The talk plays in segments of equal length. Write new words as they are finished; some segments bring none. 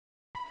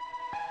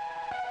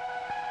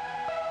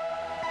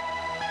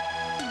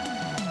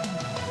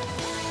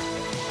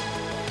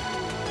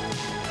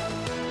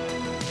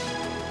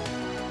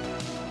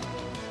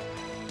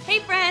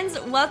friends.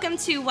 Welcome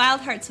to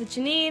Wild Hearts with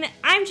Janine.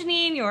 I'm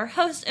Janine, your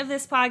host of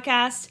this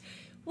podcast,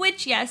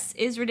 which, yes,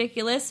 is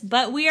ridiculous,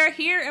 but we are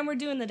here and we're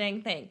doing the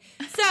dang thing.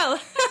 So,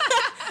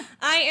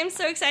 I am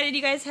so excited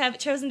you guys have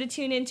chosen to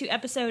tune in to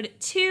episode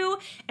 2,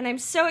 and I'm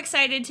so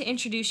excited to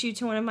introduce you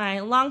to one of my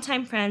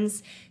longtime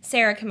friends,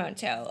 Sarah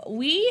Kamoto.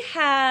 We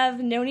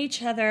have known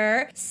each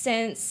other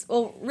since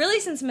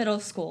middle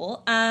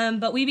school,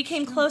 but we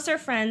became closer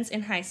friends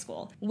in high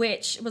school,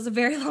 which was a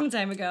very long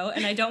time ago,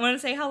 and I don't want to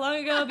say how long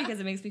ago because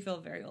it makes me feel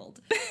very old.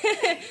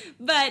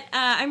 But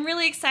I'm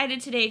really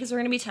excited today because we're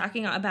going to be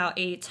talking about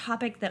a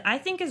topic that I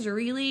think is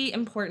really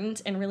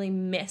important and really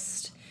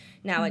missed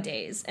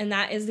nowadays, and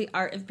that is the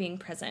art of being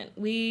present.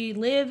 We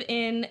live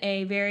in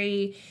a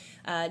very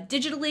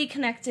digitally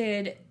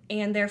connected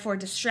and therefore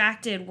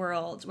distracted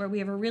world where we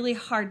have a really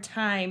hard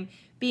time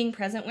being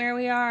present where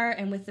we are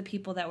and with the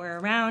people that we're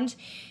around.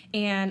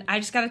 And I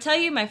just gotta tell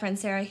you, my friend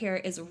Sarah here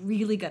is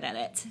really good at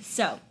it.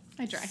 So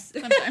I try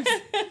sometimes,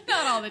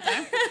 not all the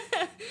time.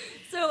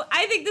 So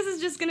I think this is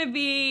just going to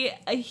be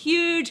a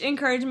huge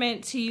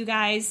encouragement to you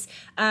guys,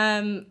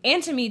 and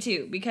to me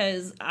too,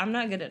 because I'm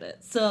not good at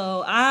it.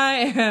 So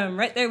I am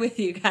right there with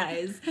you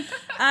guys.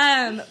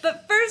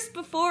 But first,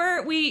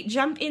 before we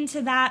jump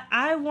into that,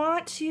 I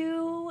want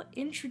to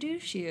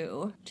introduce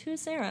you to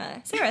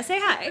Sarah. Sarah,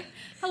 say hi.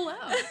 Hello.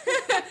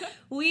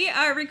 We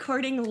are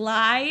recording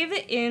live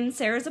in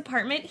Sarah's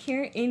apartment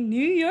here in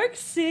New York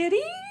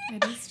City.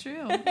 It is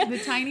true.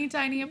 The tiny,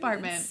 tiny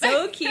apartment.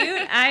 So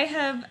cute. I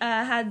have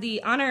had the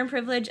honor and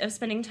privilege of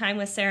spending time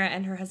with Sarah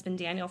and her husband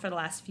Daniel for the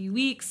last few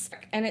weeks,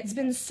 and it's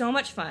been so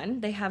much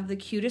fun. They have the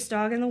cutest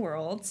dog in the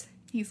world.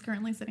 He's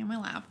currently sitting on my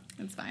lap.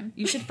 It's fine.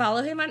 You should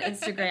follow him on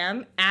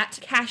Instagram at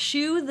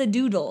Cashew the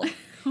Doodle.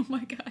 Oh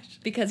my gosh.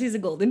 Because he's a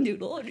golden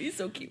doodle and he's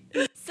so cute.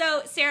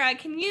 So, Sarah,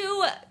 can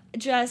you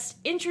just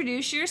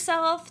introduce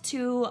yourself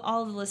to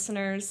all the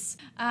listeners?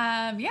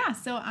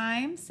 So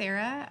I'm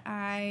Sarah.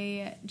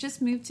 I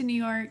just moved to New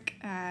York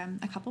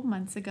a couple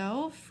months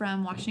ago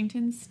from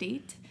Washington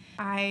State.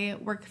 I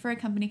work for a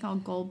company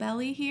called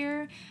Goldbelly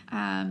here.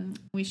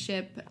 We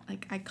ship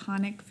like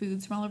iconic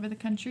foods from all over the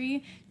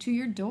country to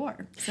your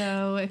door.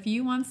 So if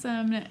you want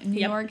some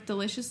New York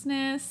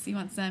deliciousness, you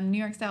want some New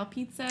York style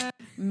pizza,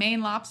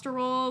 Maine lobster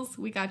rolls,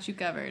 we got you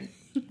covered.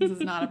 This is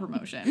not a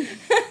promotion.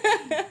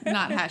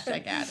 Not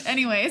hashtag ad.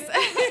 Anyways,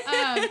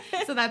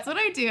 so that's what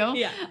I do.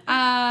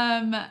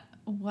 Yeah.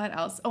 What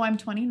else? Oh, I'm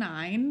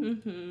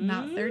 29,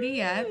 not 30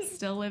 yet.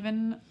 Still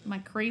living my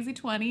crazy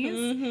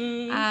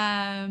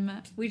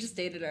 20s. We just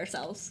dated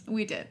ourselves.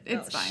 We did.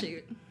 It's fine.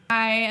 Shoot.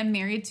 I am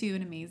married to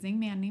an amazing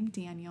man named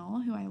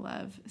Daniel, who I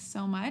love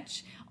so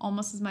much,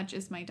 almost as much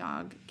as my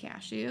dog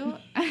Cashew,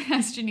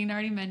 as Janine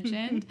already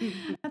mentioned.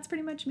 That's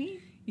pretty much me.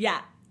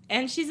 Yeah.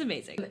 And she's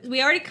amazing.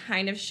 We already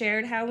kind of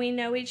shared how we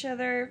know each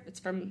other. It's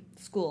from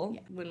school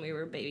when we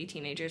were baby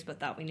teenagers, but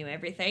thought we knew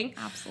everything.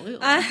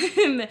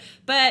 Absolutely.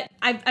 But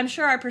I'm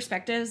sure our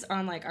perspectives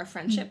on like our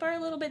friendship are a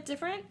little bit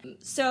different.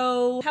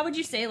 So how would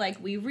you say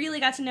like we really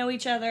got to know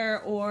each other,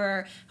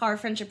 or how our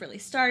friendship really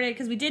started?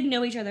 Because we did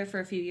know each other for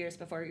a few years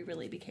before we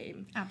really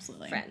became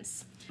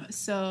friends.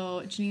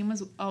 So Janine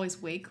was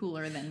always way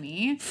cooler than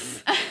me.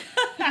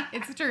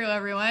 It's true,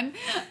 everyone.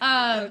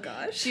 Oh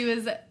gosh. She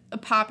was a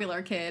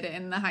popular kid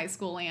in the high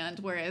school land,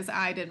 whereas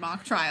I did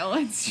mock trial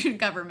and student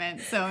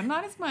government, so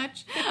not as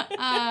much.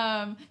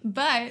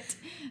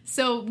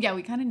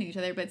 We kind of knew each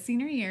other, but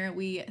senior year,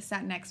 we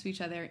sat next to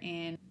each other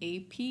in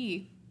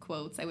AP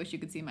quotes. I wish you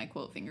could see my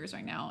quote fingers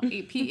right now.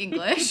 AP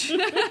English.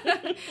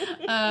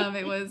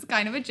 It was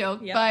kind of a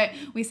joke, but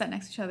we sat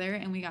next to each other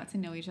and we got to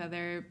know each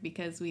other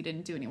because we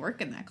didn't do any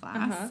work in that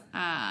class.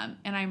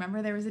 And I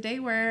remember there was a day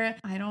where,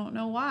 I don't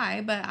know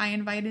why, but I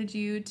invited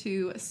you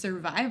to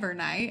Survivor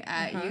night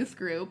at youth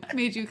group. I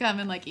made you come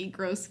and like eat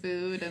gross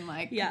food and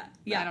like, I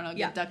don't know,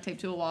 get duct tape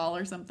to a wall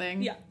or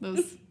something. Yeah.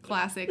 Those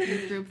classic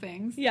youth group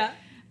things. Yeah.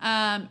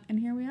 And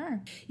here we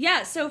are.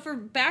 Yeah, so for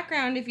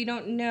background, if you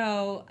don't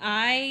know,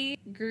 I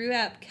grew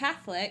up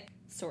Catholic,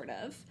 sort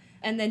of,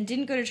 and then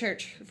didn't go to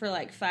church for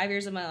like 5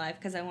 years of my life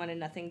because I wanted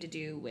nothing to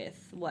do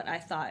with what I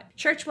thought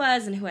church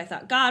was and who I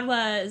thought God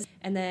was.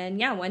 And then,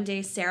 one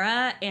day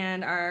Sarah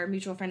and our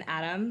mutual friend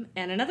Adam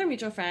and another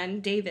mutual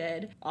friend,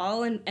 David,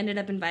 all ended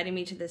up inviting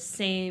me to the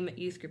same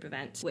youth group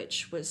event,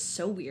 which was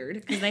so weird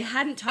because they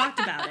hadn't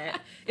talked about it.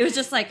 It was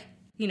just like,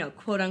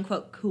 quote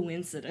unquote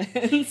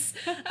coincidence.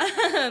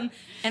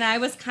 And I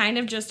was kind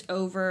of just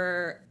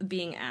over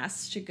being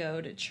asked to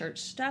go to church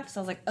stuff. So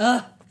I was like,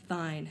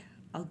 fine,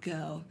 I'll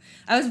go.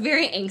 I was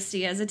very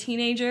angsty as a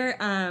teenager.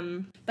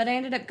 But I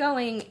ended up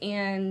going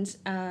and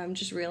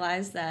just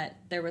realized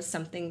that there was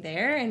something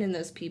there and in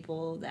those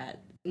people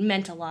that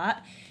meant a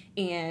lot.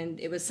 And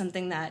it was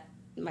something that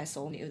my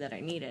soul knew that I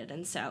needed.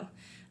 And so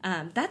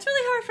that's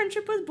really how our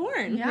friendship was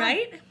born,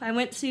 right? I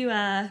went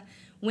to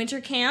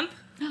winter camp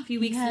a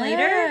few weeks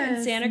later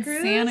in Santa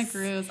Cruz. Santa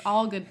Cruz.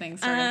 All good things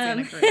start in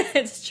Santa Cruz.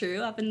 It's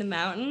true, up in the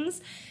mountains.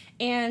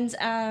 And,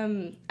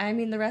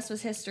 the rest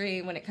was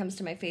history when it comes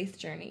to my faith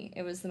journey.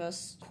 It was the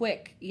most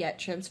quick yet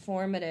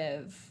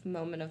transformative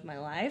moment of my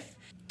life.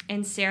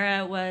 And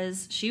Sarah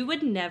she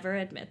would never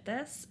admit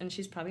this, and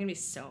she's probably going to be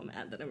so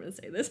mad that I'm going to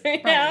say this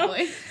right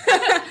Probably.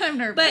 now. I'm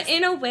nervous. But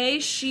in a way,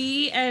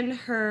 she and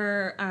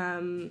her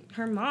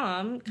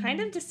mom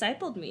kind of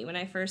discipled me when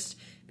I first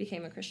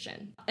became a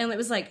Christian. And it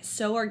was like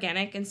so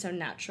organic and so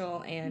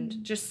natural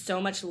and just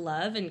so much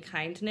love and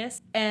kindness.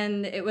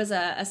 And it was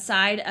a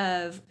side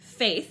of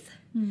faith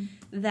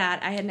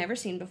that I had never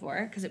seen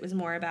before, because it was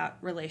more about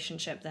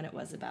relationship than it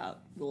was about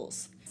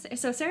rules.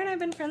 So Sarah and I have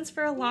been friends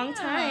for a long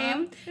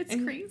time. It's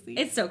crazy.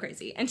 It's so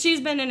crazy. And she's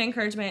been an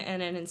encouragement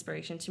and an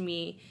inspiration to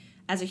me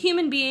as a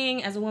human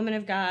being, as a woman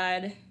of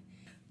God.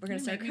 We're going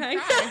to start crying.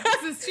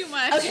 This is too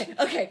much.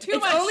 Okay. Too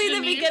it's much, only the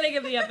Janine. beginning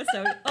of the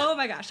episode. Oh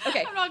my gosh.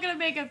 Okay. I'm not going to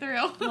make it through.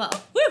 Well,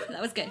 woo,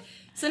 that was good.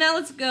 So now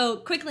let's go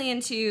quickly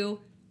into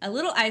a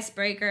little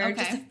icebreaker, Okay.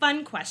 just a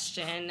fun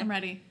question. I'm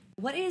ready.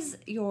 What is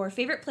your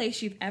favorite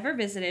place you've ever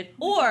visited,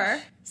 or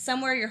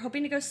somewhere you're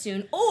hoping to go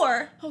soon,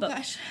 or Oh both?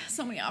 gosh,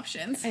 so many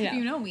options. I know.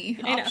 You know me.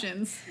 I know.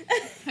 Options.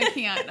 I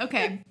can't.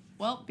 Okay.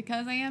 Well,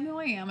 because I am who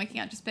I am, I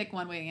can't just pick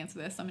one way to answer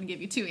this. I'm going to give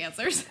you two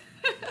answers.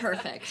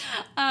 Perfect.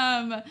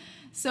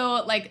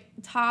 So like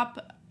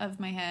top of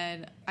my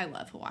head, I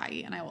love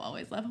Hawaii, and I will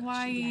always love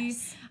Hawaii.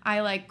 Yes.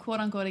 I like quote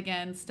unquote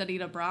again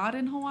studied abroad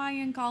in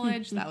Hawaii in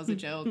college. That was a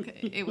joke.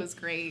 It was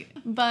great,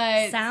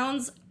 but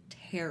Sounds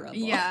terrible.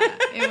 yeah,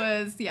 it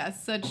was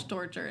such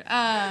torture.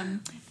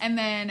 And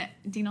then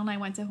Dino and I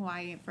went to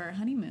Hawaii for our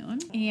honeymoon,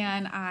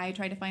 and I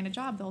tried to find a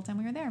job the whole time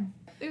we were there.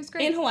 It was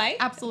great. In Hawaii?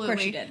 Absolutely. Of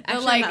course you did. But,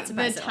 Actually, like I'm not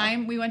surprised the at all.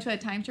 time we went to a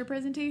timeshare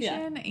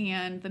presentation,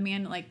 and the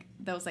man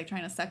that was like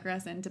trying to sucker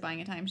us into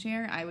buying a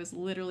timeshare, I was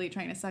literally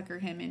trying to sucker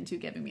him into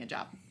giving me a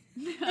job.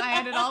 I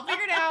had it all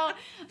figured out.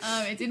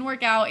 It didn't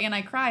work out, and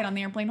I cried on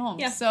the airplane home.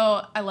 Yeah.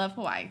 So I love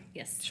Hawaii.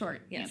 Yes.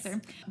 Short Yes.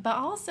 answer. But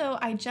also,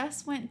 I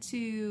just went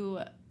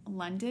to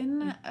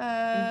London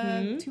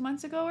 2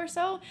 months ago or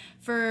so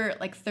for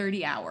like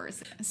 30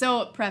 hours.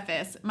 So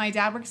preface, my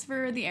dad works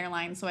for the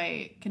airline, so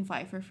I can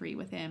fly for free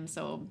with him,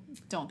 so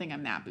don't think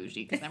I'm that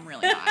bougie, because I'm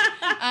really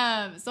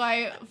not. So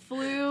I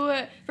flew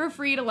for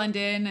free to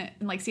London and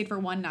like stayed for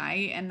one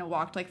night and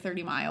walked like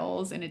 30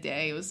 miles in a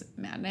day. It was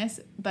madness,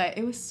 but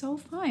it was so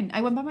fun.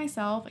 I went by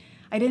myself.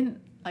 I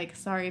didn't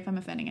sorry if I'm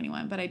offending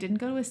anyone, but I didn't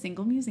go to a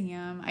single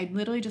museum. I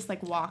literally just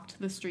like walked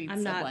the streets of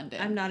London.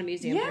 I'm not a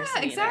museum person Yeah,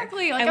 either.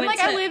 exactly. Like I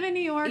went I to- live in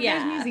New York. Yeah,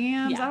 There's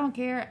museums. yeah. I don't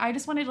care. I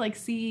just wanted to like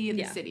see the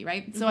Yeah. city,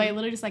 right? So I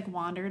literally just like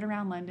wandered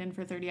around London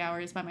for 30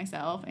 hours by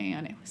myself,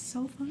 and it was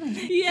so fun.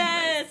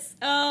 Yes.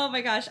 Oh my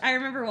gosh. I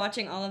remember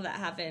watching all of that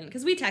happen,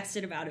 because we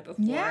texted about it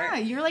before. Yeah,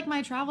 you're like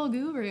my travel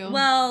guru.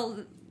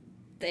 Well,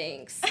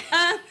 thanks.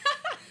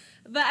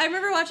 But I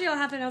remember watching it all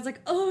happen, and I was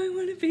like, oh, I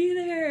want to be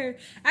there.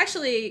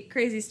 Actually,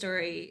 crazy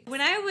story. When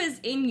I was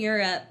in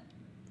Europe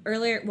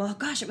earlier, well,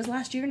 gosh, it was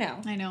last year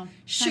now. I know.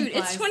 Shoot,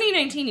 Time it's flies.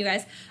 2019, you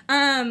guys.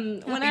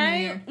 When New I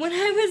Year.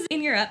 was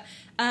in Europe,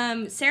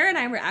 Sarah and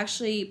I were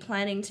actually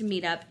planning to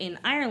meet up in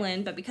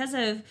Ireland, but because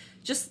of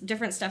just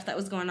different stuff that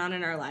was going on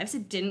in our lives,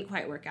 it didn't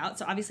quite work out.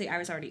 So obviously I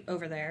was already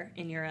over there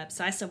in Europe,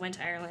 so I still went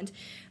to Ireland.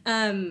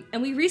 And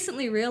we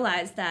recently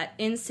realized that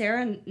in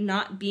Sarah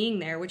not being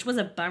there, which was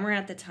a bummer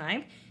at the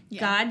time,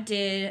 God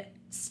did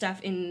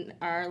stuff in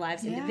our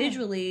lives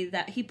individually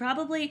that he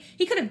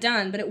could have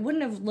done, but it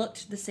wouldn't have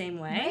looked the same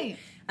way.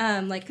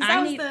 Right. Like Because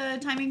that was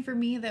the timing for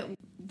me that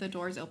the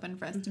doors opened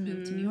for us to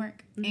move to New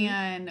York.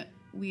 And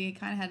we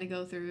kind of had to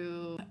go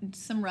through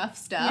some rough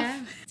stuff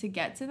to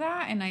get to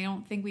that. And I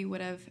don't think we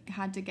would have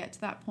had to get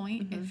to that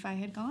point if I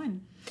had gone.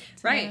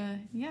 Right.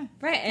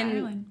 To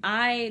And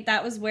Ireland.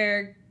 that was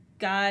where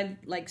God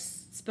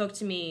spoke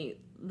to me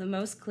the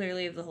most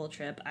clearly of the whole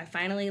trip. I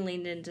finally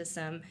leaned into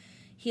some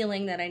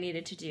healing that I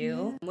needed to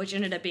do, which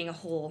ended up being a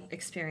whole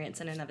experience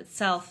in and of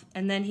itself.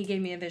 And then he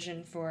gave me a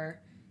vision for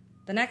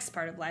the next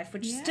part of life,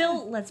 which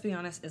still, let's be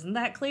honest, isn't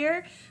that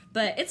clear,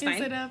 but it's fine.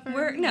 Is it ever?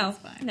 We're It's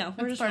fine. we're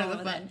That's just part of rolling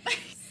the with fun. it.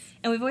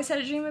 And we've always had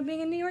a dream of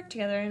being in New York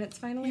together, and it's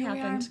finally Here we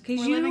happened. are.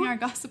 We're you living our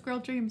Gossip Girl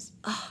dreams.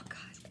 Oh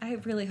God, I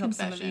really hope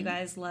some of you Confession.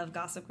 guys love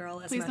Gossip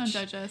Girl as Please much. don't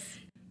judge us.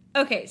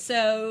 Okay,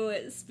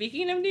 so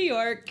speaking of New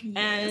York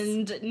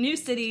and new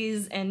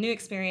cities and new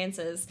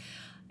experiences,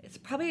 it's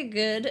probably a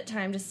good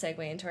time to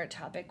segue into our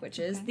topic, which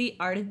is the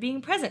art of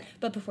being present.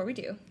 But before we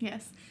do,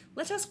 Yes.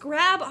 let us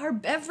grab our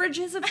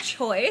beverages of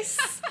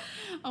choice.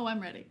 Oh,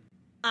 I'm ready.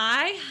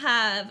 I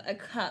have a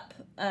cup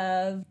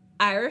of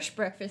Irish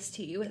breakfast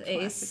tea with a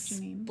Classic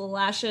Janine.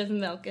 splash of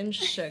milk and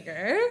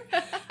sugar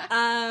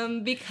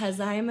because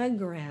I'm a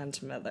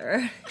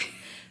grandmother.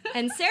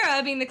 And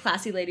Sarah, being the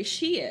classy lady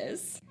she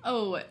is.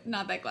 Oh,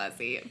 not that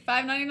classy.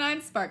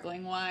 $5.99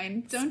 sparkling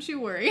wine. Don't you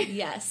worry.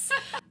 Yes,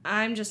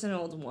 I'm just an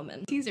old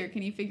woman. Teaser,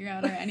 can you figure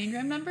out our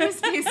Enneagram numbers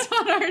based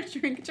on our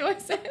drink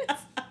choices?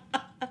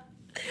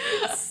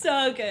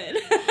 So good.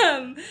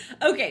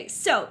 Okay,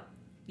 so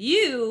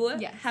you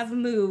Yes. have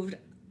moved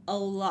a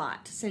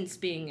lot since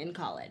being in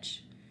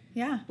college,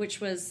 Yeah.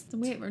 which was, So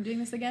wait, we're doing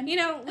this again?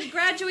 we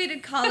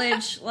graduated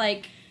college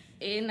like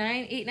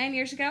 9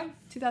 years ago.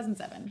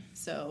 2007.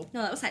 So.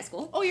 No, that was high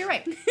school. Oh, you're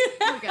right.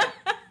 We're good.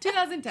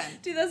 2010.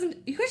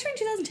 2000. You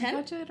graduated in 2010?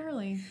 Graduated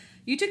early.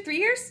 You took 3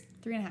 years?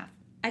 3.5.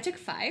 I took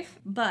 5,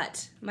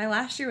 but my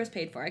last year was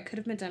paid for. I could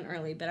have been done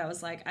early, but I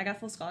was like, I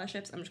got full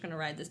scholarships. I'm just going to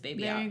ride this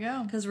baby out. There you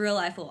go. Because real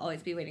life will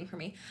always be waiting for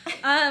me.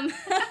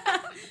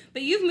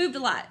 But you've moved a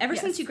lot. Ever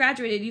since you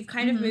graduated, you've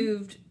kind of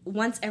moved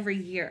once every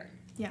year.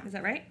 Yeah. Is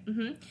that right?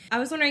 Mm-hmm. I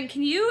was wondering,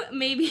 can you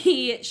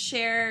maybe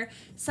share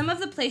some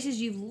of the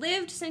places you've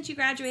lived since you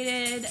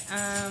graduated,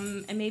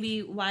 and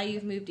maybe why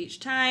you've moved each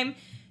time?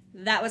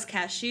 That was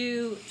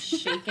Cashew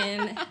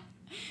shaking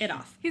it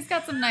off. He's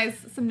got some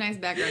nice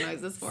background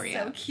noises for you.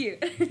 So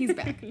cute. He's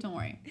back. Don't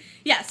worry.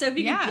 Yeah. So if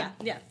you can,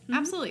 yeah. Mm-hmm.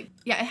 Absolutely.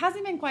 Yeah. It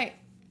hasn't been quite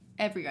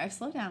every year. I've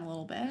slowed down a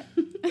little bit.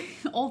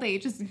 Old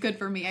age is good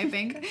for me, I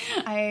think.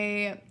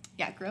 I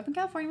grew up in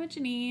California with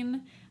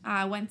Janine.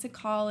 Went to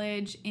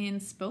college in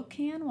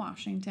Spokane,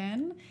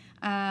 Washington.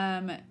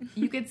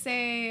 You could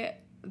say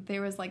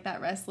there was like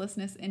that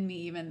restlessness in me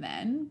even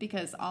then,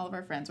 because all of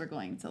our friends were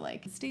going to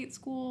like state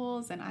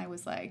schools, and I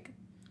was like,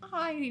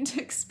 I need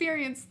to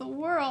experience the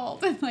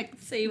world and like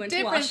so you went to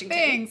different Washington.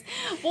 Things.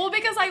 Well,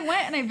 because I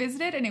went and I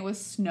visited and it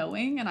was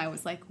snowing, and I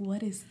was like,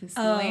 what is this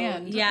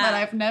land that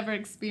I've never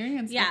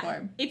experienced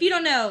before? If you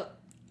don't know,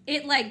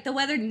 it like the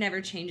weather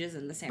never changes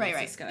in the San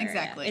Francisco area.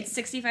 Exactly. It's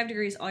 65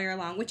 degrees all year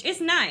long, which is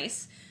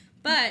nice.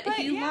 But if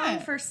you long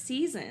for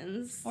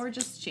seasons. Or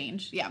just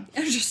change. Yeah.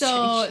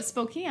 Change.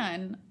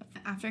 Spokane,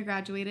 after I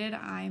graduated,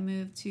 I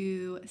moved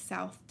to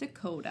South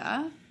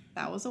Dakota.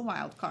 That was a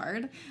wild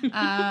card.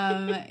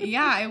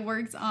 I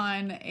worked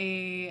on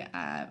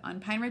on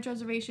Pine Ridge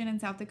Reservation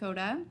in South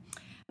Dakota.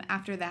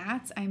 After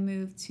that, I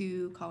moved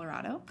to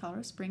Colorado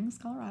Springs,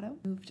 Colorado.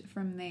 Moved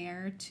from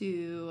there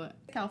to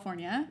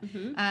California,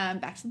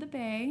 back to the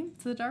Bay,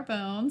 to the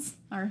Darbones,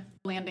 our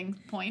landing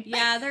point.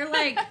 Yeah, they're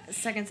like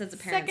second sets of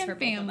parents second for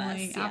both family,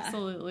 of us. Yeah.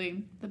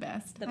 Absolutely. The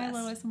best. Hi,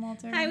 Lois and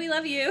Walter. Hi, we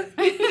love you.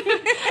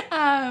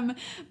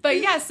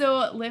 But yeah,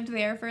 so lived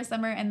there for a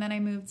summer, and then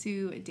I moved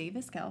to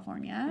Davis,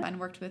 California,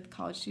 and worked with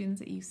college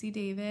students at UC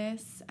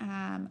Davis.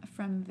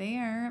 From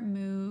there,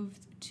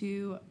 moved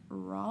to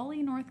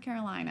Raleigh, North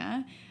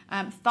Carolina.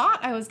 Thought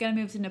I was going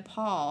to move to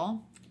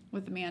Nepal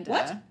with Amanda.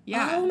 What?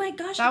 Yeah. Oh my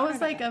gosh. That was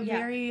like a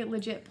very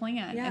legit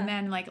plan. Yeah. And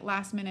then like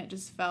last minute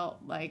just felt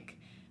like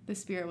the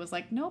spirit was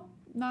like, nope,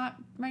 not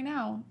right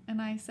now.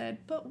 And I said,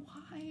 but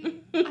why?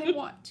 I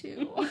want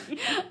to.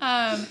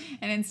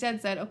 And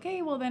instead said,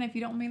 okay, well then if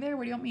you don't want me there,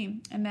 where do you want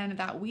me? And then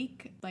that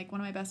week, like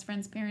one of my best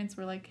friend's parents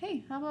were like,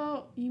 hey, how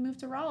about you move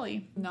to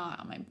Raleigh? Not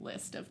on my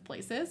list of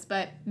places,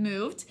 but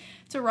moved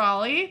to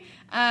Raleigh.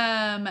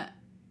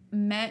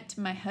 Met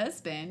my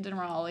husband in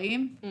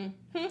Raleigh.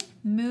 Mm-hmm.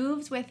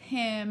 Moved with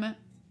him,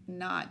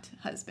 not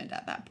husband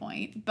at that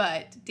point,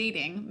 but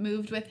dating.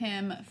 Moved with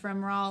him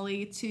from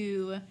Raleigh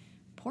to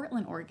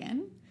Portland,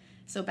 Oregon.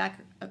 So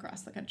back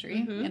across the country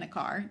in a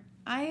car.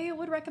 I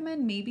would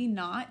recommend maybe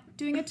not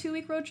doing a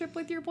 2-week road trip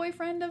with your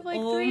boyfriend of like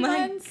 3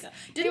 months.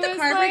 Didn't the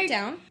car break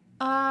down?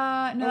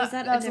 No, was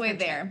that was way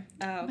there.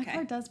 Oh, okay. My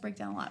car does break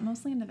down a lot,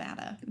 mostly in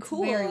Nevada. It's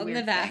cool, very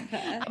weird Nevada.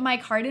 Thing. My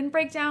car didn't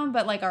break down,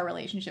 but like our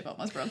relationship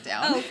almost broke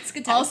down. Oh, it's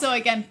good times. Also,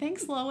 again,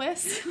 thanks,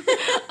 Lois.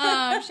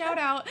 Shout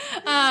out.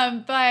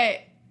 But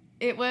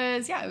it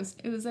was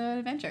an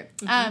adventure.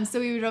 So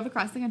we drove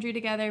across the country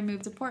together,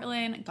 moved to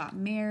Portland, got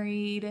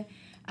married.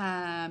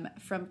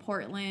 From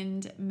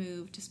Portland,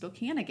 moved to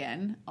Spokane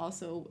again,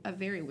 also a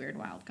very weird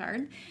wild card.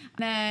 And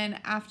then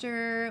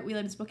after we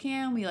lived in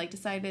Spokane, we like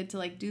decided to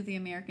like do the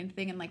American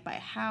thing and like buy a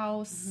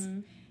house.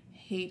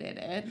 Hated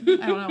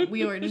it. I don't know.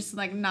 We were just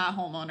like not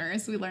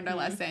homeowners. We learned our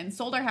lesson,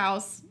 sold our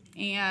house,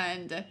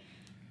 and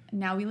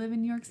now we live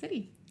in New York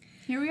City.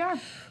 Here we are.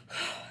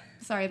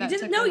 Sorry, that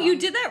took long. You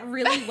did that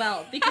really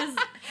well because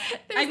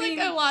there's like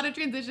a lot of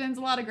transitions,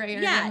 a lot of gray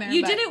area in there.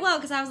 You did it well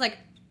because I was like,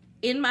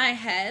 in my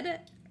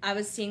head, I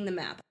was seeing the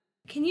map.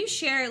 Can you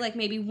share like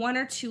maybe 1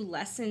 or 2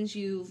 lessons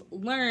you've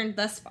learned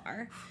thus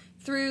far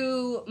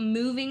through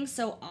moving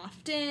so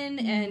often?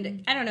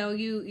 And I don't know,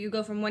 you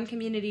go from one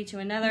community to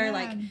another,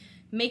 like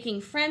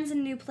making friends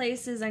in new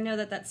places. I know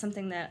that that's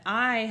something that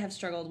I have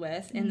struggled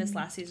with in this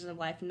last season of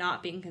life,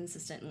 not being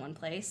consistent in one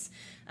place.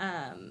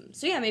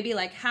 So yeah, maybe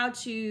like how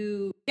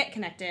to get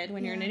connected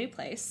when you're in a new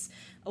place,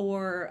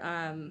 or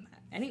I'm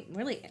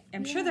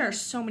sure there are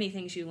so many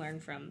things you learn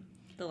from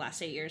the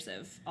last 8 years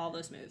of all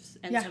those moves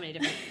and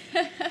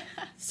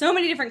so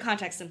many different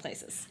contexts and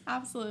places.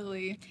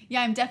 Absolutely.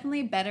 Yeah, I'm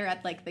definitely better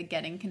at like the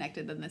getting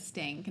connected than the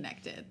staying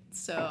connected.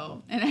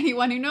 So, and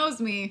anyone who knows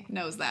me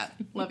knows that.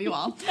 Love you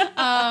all.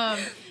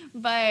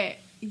 But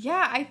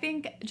yeah, I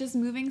think just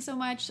moving so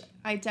much,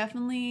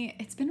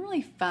 it's been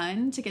really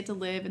fun to get to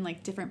live in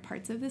like different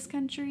parts of this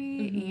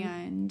country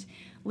and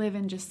live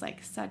in just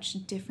like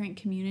such different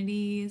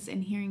communities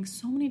and hearing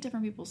so many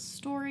different people's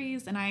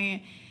stories. And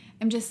I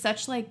am just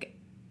such like,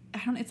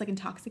 it's like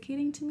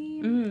intoxicating to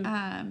me.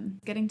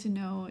 Getting to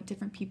know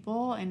different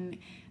people and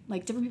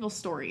like different people's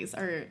stories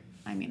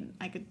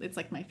it's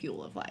like my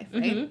fuel of life,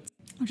 right?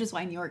 Which is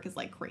why New York is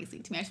like crazy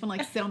to me. I just want to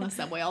like sit on the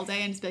subway all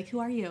day and just be like, who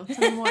are you?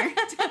 Tell me more.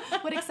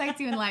 What excites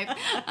you in life?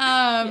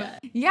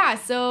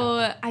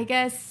 So I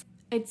guess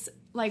it's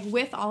like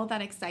with all of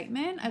that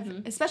excitement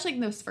of especially in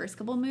those first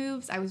couple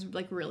moves, I was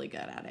like really good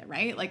at it,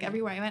 right? Like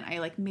everywhere I went, I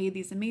like made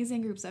these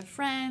amazing groups of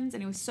friends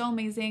and it was so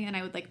amazing, and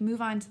I would like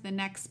move on to the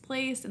next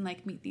place and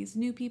like meet these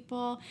new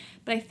people.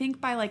 But I think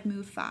by like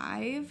move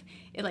 5,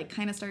 it like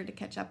kind of started to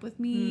catch up with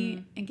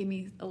me and give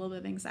me a little bit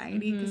of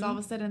anxiety, because all of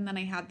a sudden then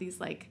I had these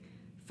like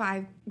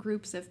 5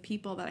 groups of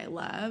people that I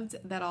loved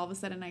that all of a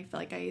sudden I feel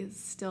like I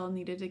still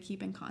needed to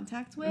keep in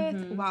contact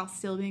with while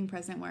still being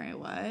present where I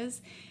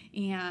was.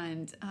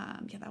 And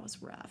yeah, that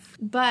was rough.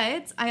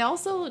 But I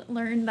also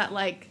learned that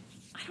like,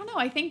 I don't know,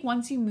 I think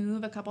once you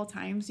move a couple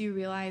times, you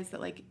realize that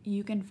like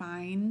you can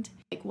find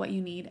like what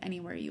you need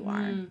anywhere you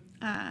are,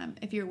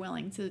 if you're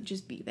willing to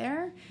just be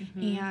there.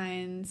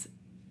 And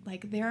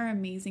like there are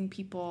amazing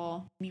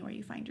people anywhere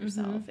you find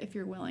yourself if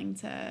you're willing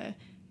to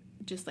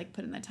just like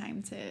put in the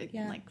time to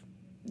like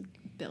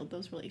build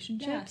those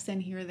relationships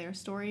and hear their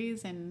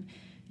stories and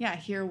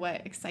hear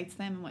what excites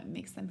them and what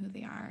makes them who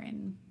they are.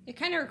 And it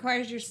kind of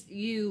requires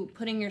you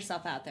putting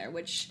yourself out there,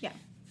 which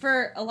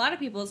for a lot of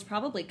people is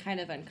probably kind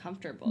of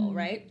uncomfortable,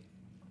 right?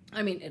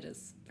 I mean, it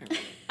is.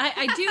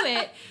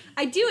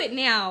 I do it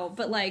now,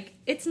 but like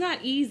it's not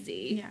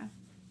easy.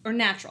 Or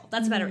natural.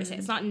 That's a better way to say it.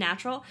 It's not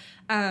natural.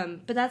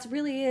 But that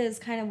really is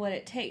kind of what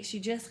it takes.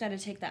 You just got to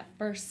take that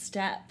first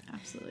step.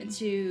 Absolutely.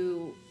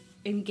 To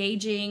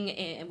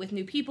engaging with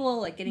new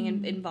people, like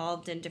getting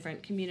involved in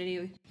different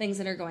community things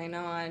that are going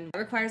on. It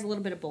requires a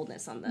little bit of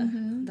boldness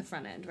on the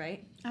front end,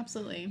 right?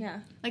 Absolutely.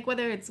 Yeah. Like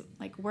whether it's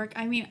like work,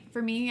 I mean,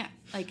 for me,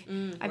 like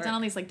I've done all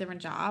these like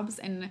different jobs,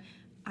 and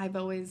I've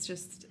always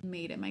just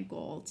made it my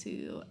goal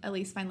to at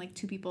least find like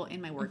 2 people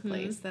in my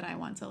workplace that I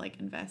want to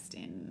like invest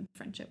in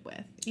friendship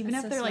with, even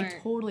if they're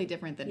like totally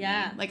different than me.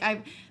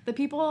 Like the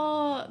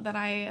people that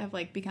I have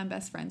like become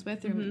best friends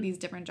with through these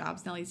different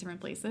jobs and all these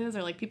different places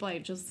are like people I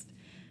just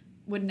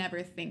would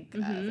never think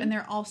of, and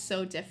they're all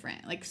so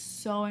different, like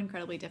so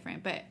incredibly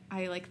different. But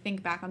I like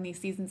think back on these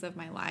seasons of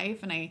my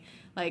life, and I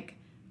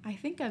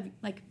think of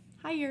like,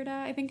 hi Yurda,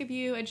 I think of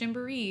you at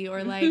Gymboree,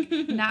 or like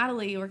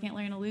Natalie working at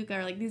Larry & Luca,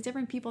 or like these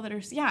different people that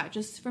are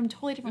just from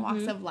totally different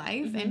walks of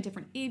life and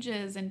different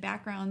ages and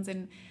backgrounds,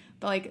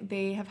 but like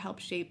they have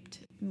helped shaped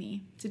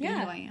me to be who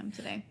I am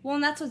today. Well,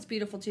 and that's what's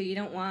beautiful too. You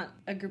don't want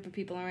a group of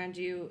people around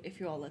you if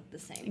you all look the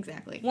same.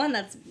 Exactly. 1,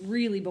 that's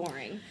really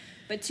boring.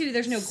 But 2,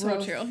 there's no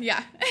growth. So true.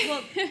 Yeah.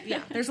 Well,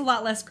 there's a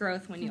lot less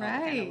growth when you all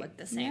kind of look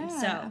the same. Yeah,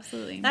 so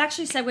absolutely. That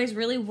actually segues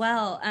really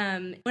well.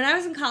 When I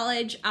was in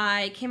college,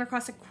 I came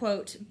across a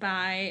quote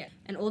by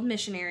an old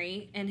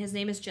missionary, and his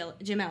name is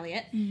Jim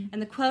Elliot.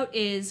 And the quote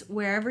is,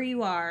 "Wherever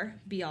you are,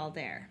 be all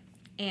there."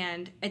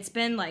 And it's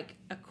been like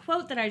a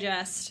quote that I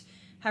just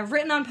have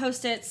written on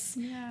Post-its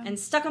and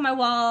stuck on my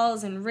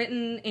walls and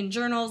written in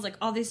journals, like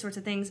all these sorts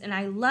of things. And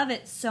I love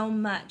it so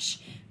much.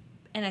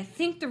 And I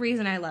think the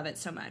reason I love it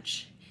so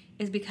much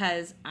is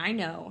because I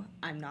know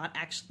I'm not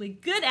actually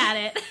good at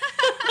it.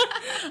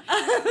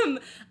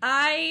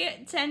 I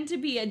tend to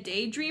be a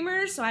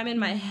daydreamer, so I'm in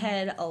my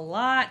head a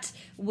lot,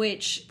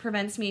 which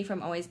prevents me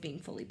from always being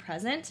fully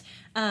present.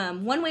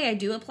 One way I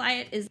do apply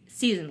it is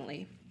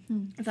seasonally,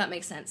 if that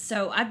makes sense.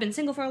 So I've been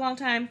single for a long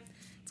time.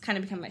 It's kind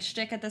of become my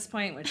shtick at this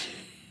point, which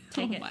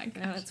take it.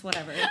 No, it's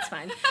whatever. It's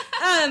fine.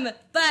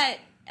 But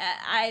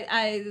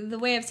I the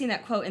way I've seen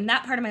that quote in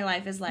that part of my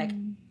life is like,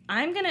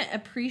 I'm going to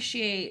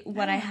appreciate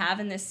what I have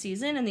in this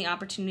season and the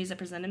opportunities that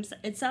present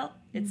themselves.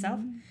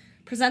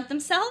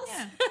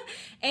 Yeah.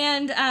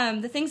 And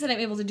the things that I'm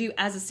able to do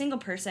as a single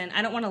person.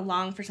 I don't want to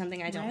long for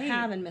something I don't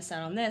have and miss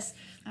out on this.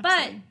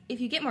 Absolutely. But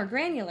if you get more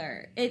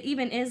granular, it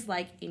even is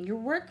like in your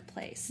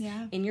workplace,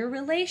 in your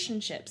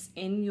relationships,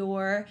 in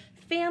your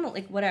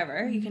family, like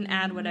whatever. You can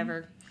add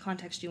whatever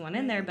context you want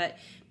in there, but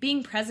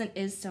being present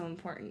is so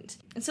important.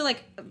 And so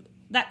like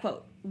that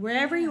quote,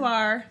 wherever you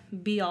are,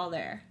 be all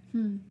there.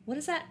 What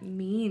does that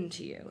mean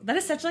to you? That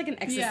is such like an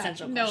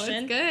existential question. No,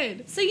 it's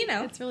good. So,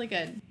 it's really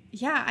good.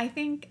 Yeah, I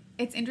think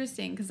it's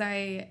interesting because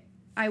I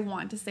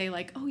want to say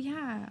like, oh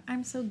yeah,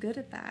 I'm so good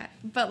at that.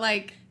 But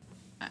like...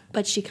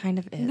 But she kind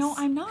of is. No,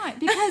 I'm not.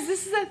 Because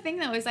this is the thing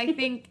though, is I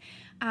think,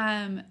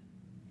 am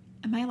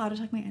I allowed to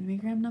talk my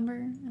Enneagram number?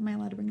 Am I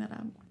allowed to bring that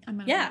up? I'm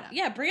gonna bring it up.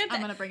 Yeah, bring it up. I'm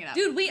going to bring it up.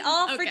 Dude, we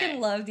all freaking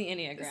love the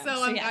Enneagram.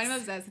 So I'm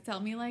obsessed. It's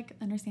helped me like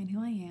understand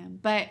who I am.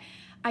 But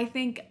I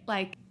think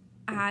like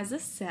as a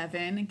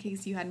 7, in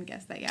case you hadn't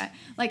guessed that yet,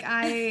 like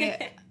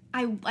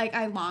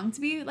I long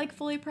to be like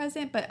fully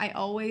present, but I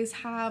always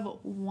have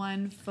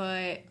one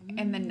foot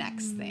in the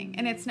next thing.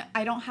 And it's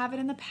I don't have it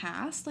in the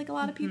past like a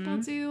lot of people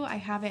do. I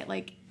have it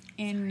like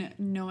in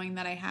knowing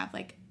that I have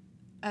like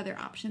other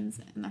options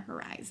in the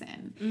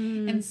horizon.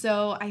 And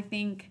so I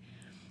think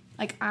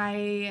like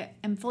I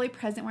am fully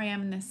present where I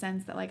am in the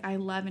sense that like I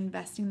love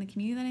investing in the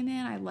community that I'm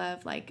in. I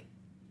love like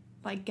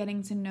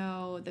getting to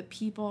know the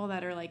people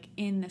that are like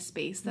in the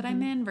space that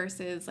I'm in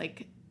versus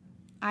like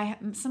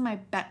some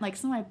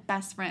of my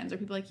best friends are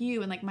people like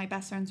you and like my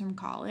best friends from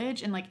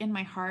college, and like in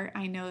my heart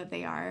I know that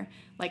they are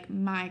like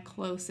my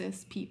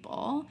closest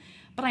people,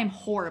 but I'm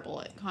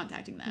horrible at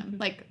contacting them.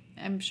 Like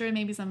I'm sure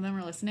maybe some of them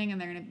are listening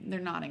and they're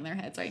nodding their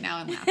heads right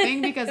now and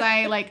laughing because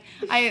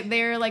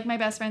they're like my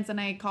best friends and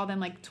I call them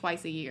like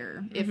twice a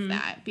year, if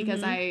that,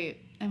 because I'm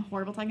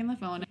horrible talking on the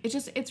phone.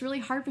 It's really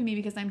hard for me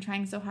because I'm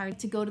trying so hard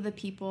to go to the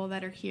people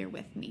that are here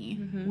with me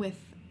with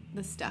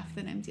the stuff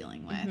that I'm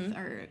dealing with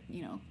or,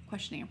 you know,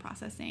 questioning and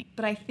processing.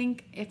 But I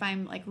think if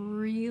I'm like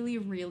really,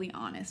 really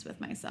honest with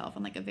myself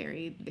on like a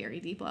very, very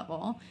deep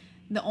level,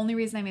 the only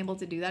reason I'm able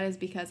to do that is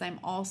because I'm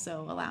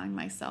also allowing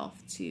myself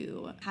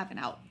to have an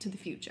out to the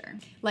future.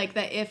 Like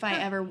that if I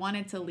ever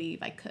wanted to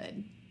leave, I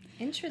could.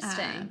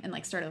 Interesting. And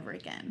like start over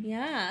again.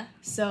 Yeah.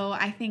 So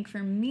I think for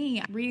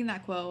me, reading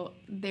that quote,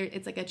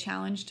 it's like a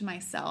challenge to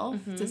myself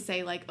to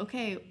say like,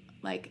 okay,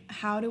 like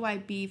how do I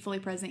be fully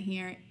present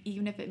here,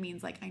 even if it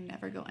means like I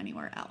never go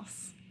anywhere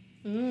else?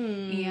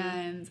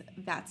 And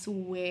that's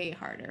way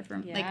harder for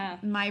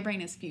like my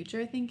brain is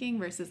future thinking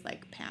versus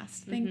like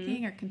past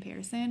thinking or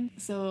comparison.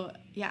 So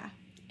yeah.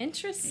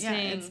 Interesting. Yeah,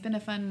 it's been a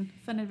fun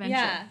adventure.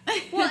 Yeah.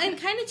 Well, and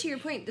kind of to your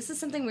point, this is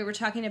something we were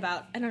talking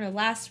about, I don't know,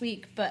 last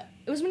week, but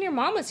it was when your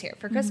mom was here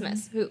for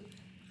Christmas.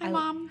 Hi,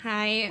 Mom.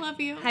 Hi. Love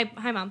you.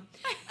 Hi, Mom.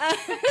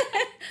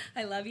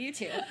 I love you,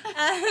 too.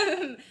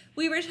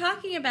 We were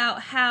talking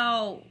about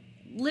how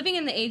living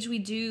in the age we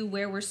do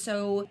where we're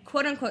so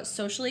quote-unquote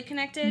socially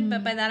connected,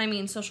 but by that I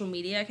mean social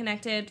media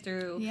connected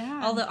through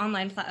all the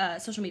online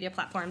social media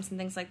platforms and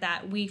things like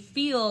that, we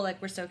feel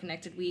like we're so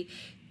connected. We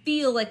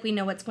feel like we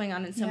know what's going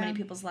on in so many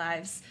people's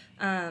lives.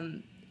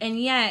 And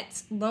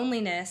yet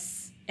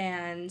loneliness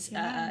and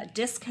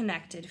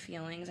disconnected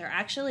feelings are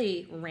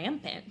actually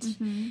rampant.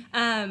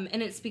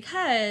 And it's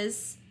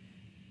because,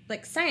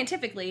 like,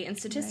 scientifically and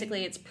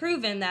statistically, it's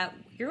proven that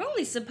you're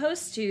only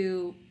supposed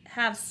to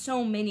have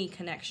so many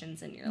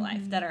connections in your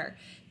life that are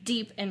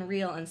deep and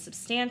real and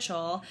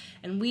substantial.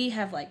 And we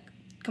have, like,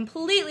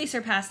 completely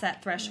surpassed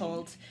that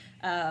threshold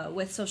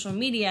with social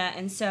media.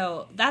 And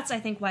so that's, I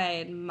think, why I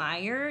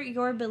admire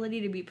your ability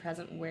to be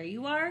present where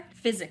you are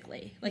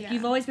physically. Like,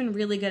 you've always been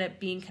really good at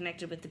being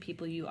connected with the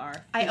people you are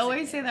physically. I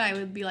always say that I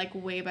would be, like,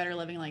 way better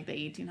living, like, the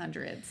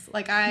 1800s.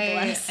 Like,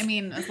 I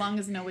mean, as long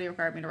as nobody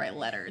required me to write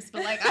letters.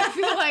 But, like, I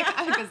feel like,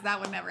 because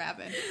that would never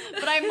happen.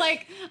 But I'm,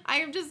 like,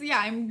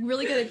 I'm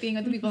really good at being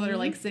with the people that are,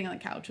 like, sitting on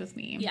the couch with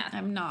me. Yeah.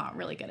 I'm not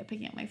really good at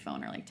picking up my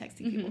phone or, like,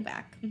 texting people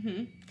back.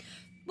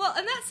 Well,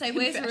 and that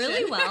segues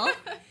really well.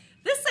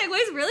 This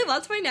segues really well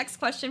to my next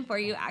question for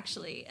you,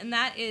 actually. And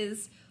that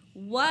is,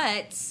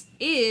 what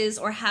is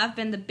or have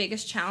been the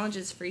biggest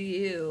challenges for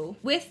you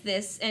with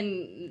this?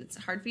 And it's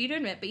hard for you to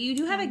admit, but you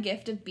do have a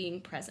gift of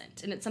being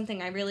present. And it's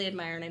something I really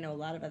admire, and I know a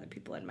lot of other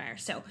people admire.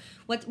 So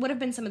what have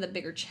been some of the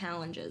bigger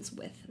challenges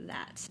with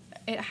that?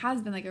 It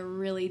has been, like, a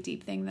really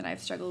deep thing that I've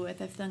struggled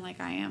with. I feel like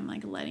I am,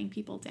 like, letting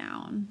people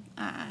down.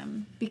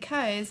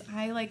 Because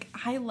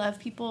I love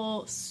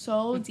people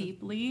so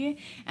deeply.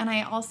 And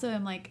I also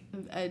am, like,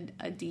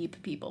 a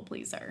deep people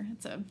pleaser.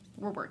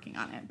 We're working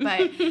on it.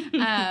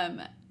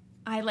 But,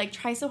 I, like,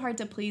 try so hard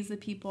to please the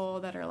people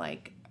that are,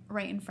 like,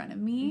 right in front of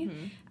me.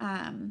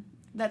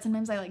 That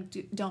sometimes I,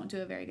 like, don't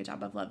do a very good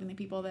job of loving the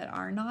people that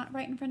are not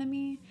right in front of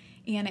me.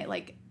 And it,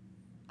 like,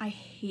 I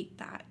hate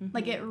that.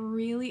 Like, it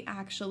really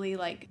actually,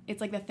 like,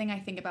 it's, like, the thing I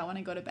think about when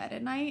I go to bed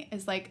at night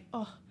is, like,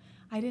 oh,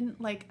 I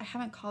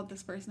haven't called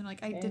this person, or,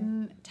 like, I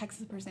didn't text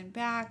this person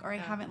back, or I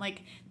haven't,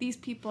 like, these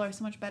people are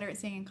so much better at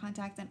staying in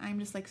contact, and I'm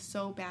just, like,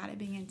 so bad at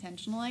being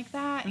intentional like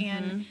that.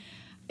 And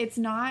it's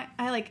not,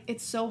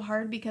 it's so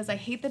hard because I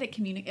hate that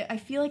I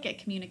feel like it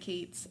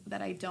communicates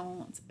that I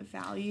don't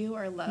value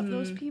or love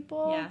those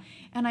people. Yeah.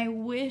 And I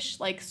wish,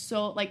 like,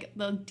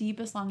 the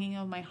deepest longing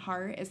of my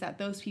heart is that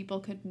those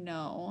people could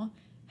know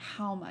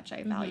how much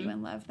I value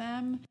and love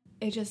them.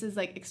 It just is,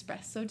 like,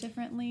 expressed so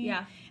differently.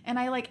 Yeah. And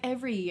I, like,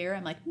 every year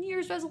I'm like, New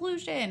Year's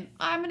resolution,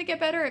 I'm going to get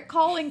better at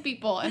calling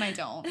people. And I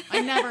don't.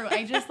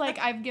 I just, like,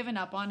 I've given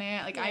up on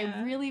it. Like,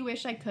 I really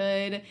wish I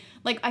could.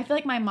 Like, I feel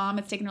like my mom,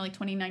 it's taken her, like,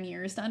 29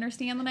 years to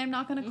understand that I'm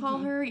not going to call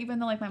her, even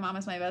though, like, my mom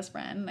is my best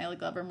friend and I,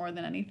 like, love her more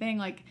than anything.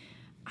 Like,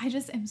 I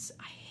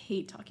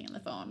hate talking on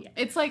the phone. Yeah.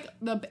 It's, like,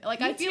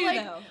 I feel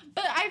like, though.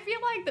 But I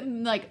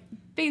feel like,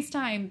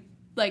 FaceTime,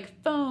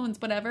 like, phones,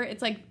 whatever,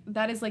 it's, like,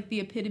 that is, like, the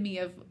epitome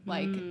of,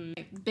 like,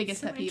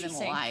 biggest pet peeve in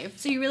life.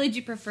 So you really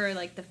do prefer,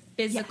 like, the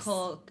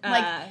physical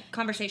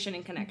conversation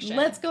and connection.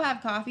 Let's go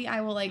have coffee.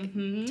 I will,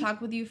 like, talk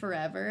with you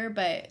forever,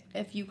 but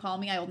if you call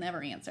me, I will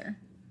never answer.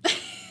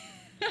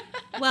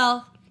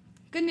 Well,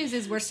 good news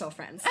is we're still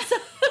friends.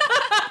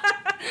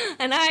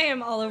 And I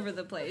am all over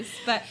the place.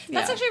 But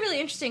that's actually really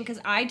interesting because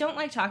I don't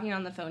like talking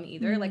on the phone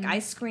either. Like, I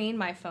screen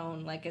my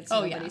phone like it's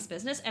nobody's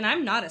business. And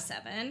I'm not a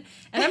 7.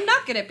 And I'm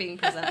not good at being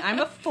present. I'm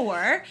a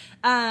 4.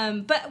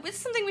 But it's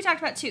something we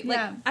talked about too.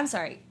 Like, I'm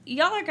sorry.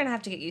 Y'all are going to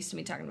have to get used to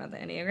me talking about the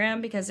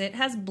Enneagram because it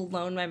has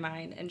blown my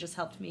mind and just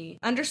helped me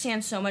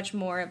understand so much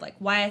more of, like,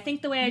 why I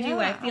think the way I do,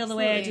 why I feel the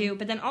way I do.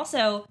 But then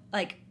also,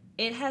 like,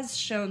 it has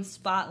shown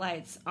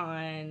spotlights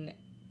on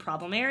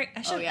problem area.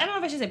 I Oh, yeah. don't know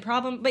if I should say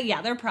problem, but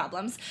yeah, they're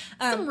problems.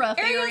 Some rough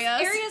areas.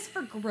 Areas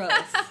for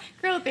growth.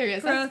 Growth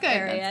areas. Growth That's good.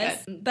 areas.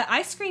 That's good. But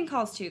I screen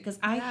calls too because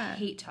I Yeah.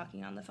 hate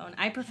talking on the phone.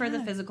 I prefer the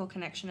Yeah. physical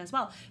connection as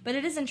well. But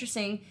it is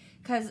interesting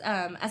because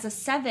as a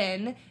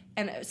 7,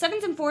 and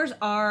 7s and 4s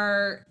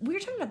are, we were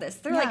talking about this,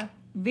 they're Yeah. like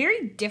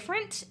very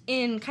different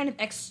in kind of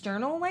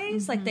external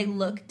ways. Like they Mm-hmm.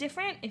 look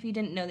different if you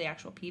didn't know the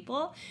actual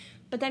people.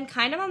 But then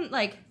kind of on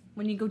like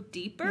when you go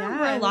deeper, Yeah, we're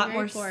a they're lot very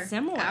more poor.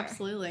 similar.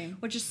 Absolutely.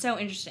 Which is so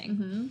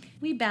interesting.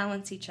 We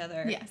balance each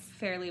other Yes.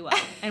 fairly well.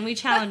 And we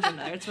challenge one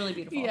another. It's really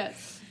beautiful.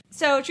 Yes.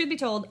 So, truth be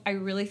told, I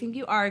really think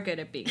you are good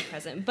at being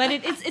present. But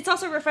it's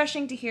also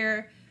refreshing to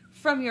hear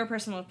from your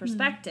personal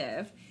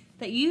perspective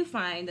that you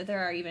find that there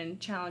are even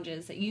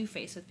challenges that you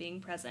face with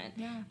being present.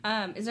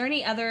 Yeah. Is there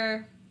any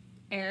other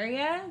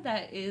area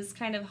that is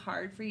kind of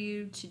hard for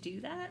you to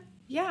do that?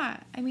 Yeah,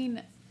 I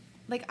mean,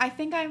 like, I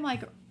think I'm,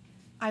 like,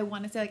 I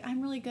want to say, like,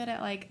 I'm really good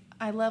at, like,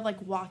 I love,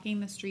 like, walking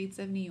the streets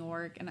of New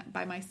York and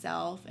by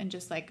myself and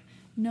just, like,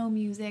 no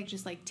music,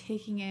 just, like,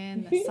 taking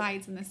in the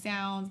sights and the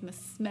sounds and the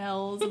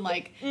smells and,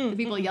 like, the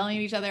people yelling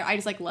at each other. I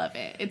just, like, love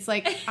it. It's,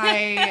 like,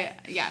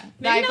 Maybe I've,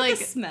 not like,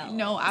 the smells.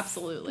 No,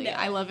 absolutely. No.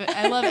 I love it.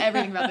 I love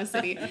everything about the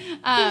city.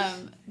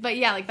 But,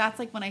 yeah, like, that's,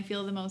 like, when I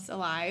feel the most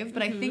alive.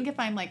 But I think if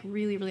I'm, like,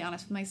 really, really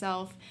honest with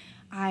myself,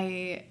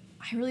 I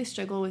really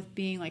struggle with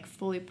being, like,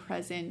 fully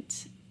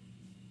present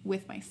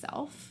with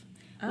myself.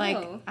 Like,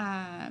 Oh.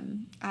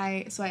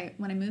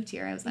 when I moved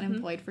here, I was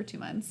unemployed for 2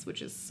 months,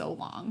 which is so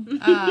long.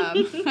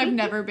 I've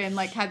never been,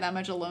 like, had that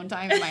much alone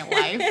time in my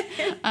life.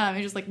 It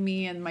was just, like,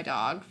 me and my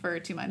dog for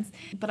 2 months.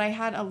 But I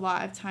had a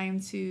lot of time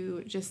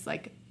to just,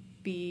 like,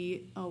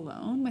 be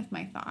alone with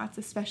my thoughts,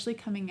 especially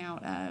coming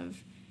out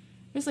of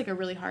just, like, a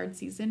really hard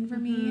season for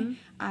me.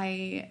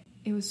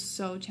 It was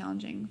so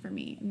challenging for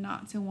me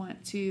not to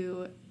want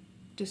to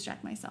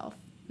distract myself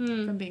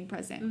from being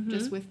present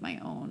just with my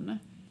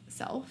own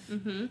self.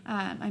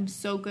 I'm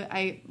so good.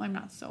 I'm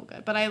not so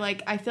good, but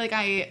I feel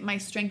like my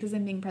strength is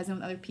in being present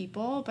with other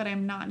people, but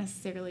I'm not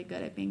necessarily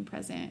good at being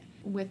present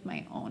with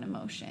my own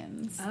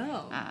emotions.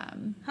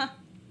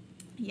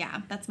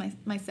 Yeah, that's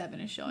my 7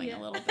 is showing a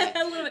little bit.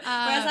 A little bit.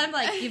 Whereas I'm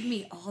like, give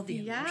me all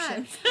the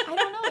emotions. I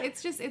don't know.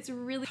 It's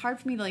really hard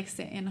for me to, like,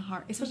 sit in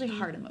hard, especially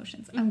hard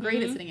emotions. I'm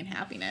great at sitting in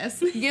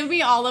happiness. Give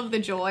me all of the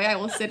joy. I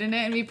will sit in it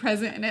and be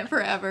present in it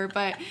forever.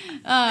 But,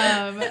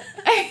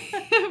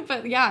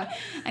 but yeah,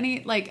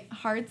 any, like,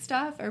 hard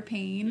stuff or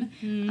pain,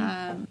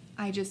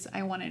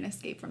 I want an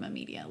escape from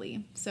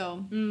immediately.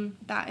 So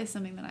that is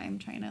something that I'm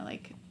trying to,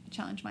 like,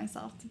 challenge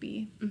myself to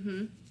be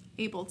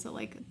able to,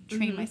 like,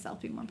 train myself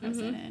to be more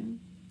present in.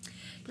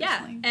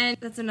 Personally. Yeah, and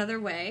that's another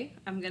way,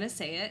 I'm going to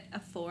say it, a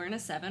 4 and a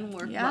 7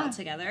 work Yeah, well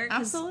together. 'Cause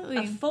absolutely.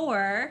 A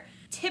 4,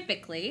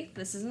 typically,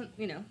 this isn't,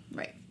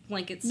 Right.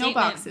 blanket No statement.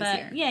 boxes but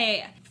here.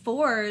 Yeah.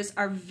 4s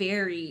are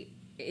very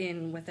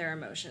in with their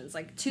emotions,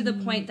 like to the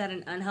point that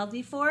an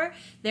unhealthy 4,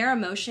 their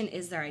emotion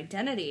is their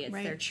identity, it's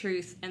their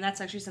truth. And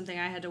that's actually something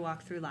I had to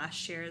walk through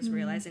last year, is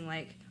realizing,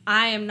 like,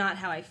 I am not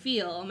how I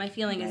feel. My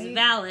feeling is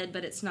valid,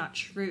 but it's not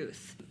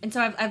truth. And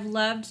so I've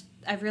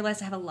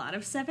realized I have a lot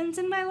of 7s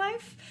in my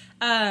life,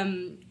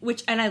 and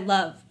I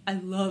love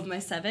my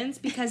 7s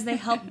because they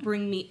help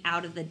bring me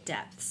out of the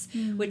depths,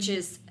 which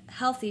is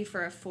healthy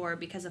for a 4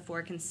 because a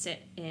 4 can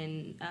sit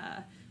in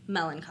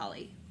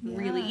melancholy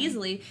really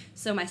easily.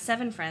 So my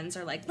 7 friends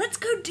are like, let's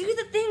go do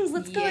the things,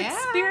 let's go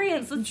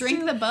experience, let's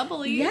drink the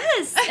bubbly.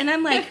 Yes. And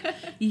I'm like,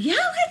 yeah,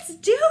 let's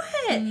do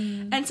it.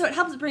 And so it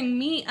helps bring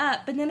me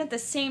up. But then at the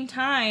same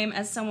time,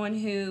 as someone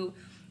who,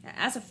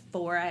 as a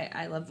 4,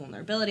 I love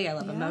vulnerability, I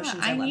love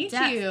emotions, I love need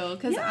depth. you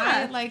because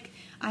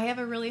I have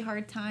a really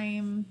hard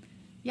time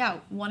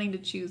wanting to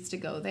choose to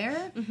go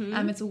there.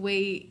 It's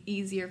way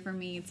easier for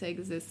me to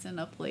exist in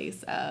a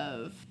place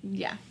of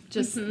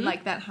just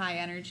like that high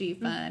energy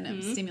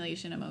fun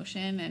stimulation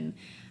emotion,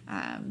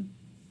 and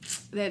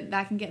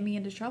that can get me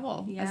into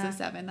trouble as a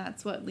 7.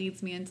 That's what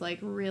leads me into, like,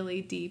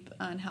 really deep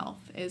unhealth,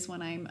 is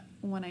when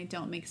I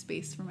don't make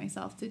space for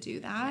myself to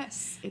do that.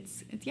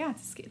 It's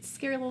a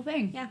scary little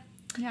thing. Yeah.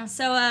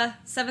 So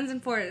 7s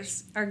and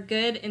 4s are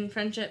good in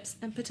friendships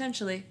and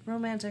potentially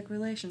romantic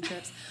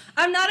relationships.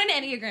 I'm not an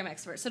Enneagram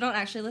expert, so don't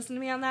actually listen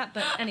to me on that,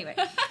 but anyway.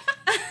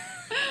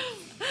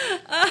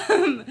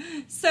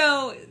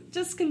 So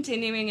just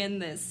continuing in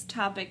this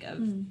topic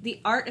of the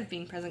art of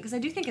being present, because I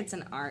do think it's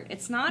an art.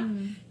 It's not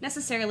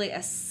necessarily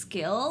a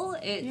skill.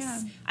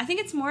 I think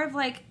it's more of,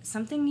 like,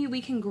 something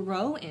we can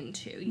grow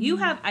into. You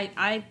have,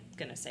 I'm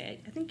gonna say,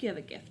 I think you have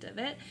a gift of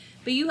it,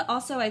 but you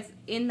also,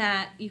 in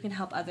that, you can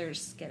help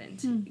others get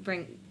into,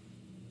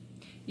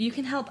 you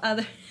can help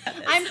others.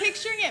 I'm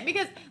picturing it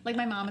because, like,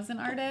 my mom is an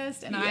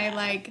artist, and I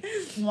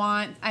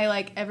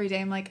every day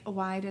I'm like,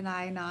 why did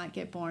I not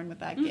get born with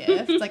that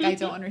gift? Like, I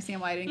don't understand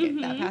why I didn't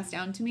get that passed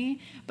down to me.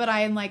 But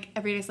I am, like,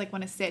 every day just, like,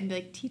 want to sit and be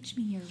like, teach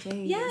me your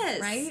ways.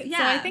 Yes. Right? Yeah.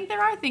 So I think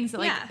there are things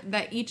that, like,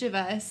 that each of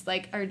us,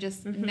 like, are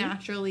just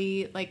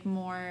naturally, like,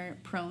 more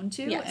prone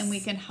to, and we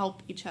can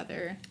help each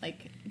other,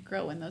 like,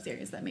 grow in those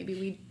areas that maybe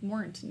we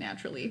weren't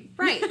naturally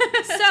Right.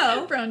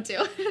 So prone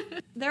to.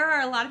 there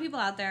are a lot of people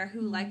out there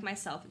who, like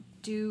myself,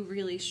 do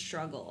really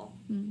struggle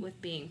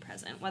with being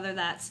present, whether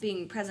that's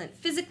being present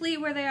physically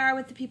where they are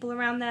with the people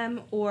around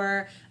them,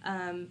 or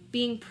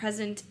being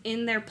present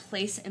in their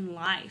place in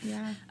life,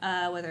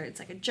 whether it's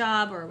like a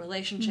job or a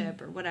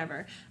relationship or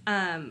whatever.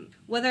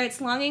 Whether it's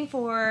longing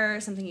for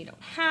something you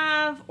don't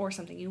have or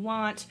something you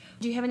want.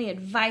 Do you have any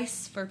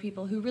advice for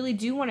people who really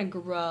do want to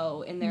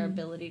grow in their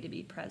ability to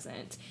be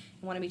present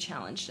and want to be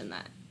challenged in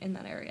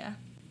that area?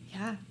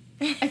 Yeah.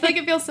 I feel like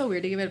it feels so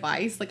weird to give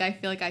advice. Like, I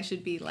feel like I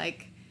should be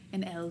like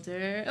an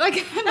elder.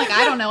 Like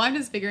I don't know. I'm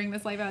just figuring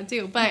this life out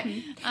too. But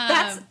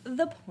that's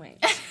the point.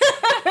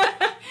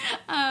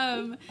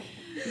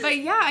 But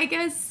yeah, I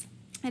guess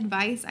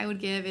advice I would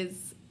give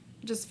is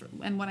just,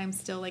 and what I'm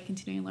still like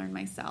continuing to learn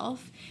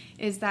myself,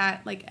 is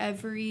that like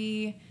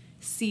every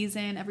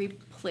season, every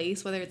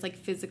place, whether it's like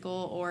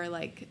physical or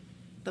like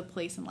the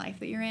place in life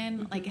that you're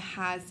in, like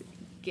has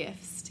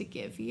gifts to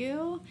give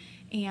you.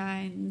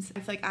 And I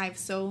feel like I've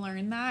so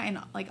learned that, and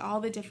like all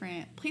the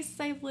different places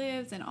I've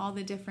lived and all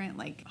the different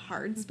like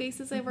hard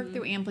spaces I've worked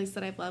through and places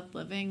that I've loved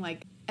living,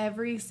 like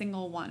every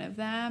single one of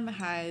them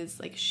has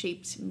like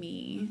shaped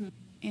me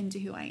into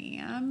who I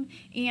am.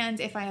 And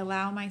if I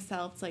allow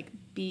myself to like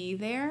be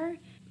there,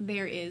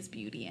 there is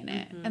beauty in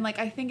it. And like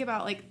I think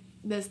about like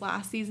this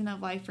last season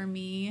of life for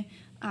me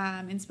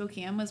in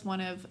Spokane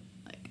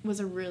was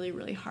a really,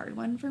 really hard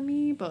one for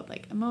me, both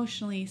like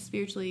emotionally,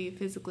 spiritually,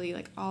 physically,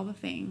 like all the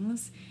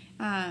things.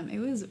 It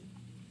was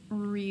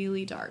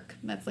really dark.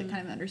 That's like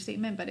kind of an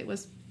understatement, but it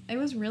was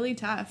really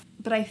tough.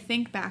 But I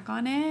think back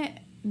on it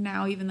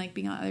now, even like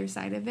being on the other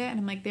side of it, and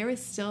I'm like, there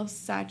was still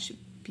such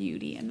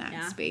beauty in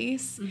that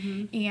space.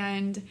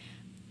 And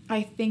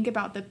I think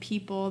about the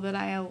people that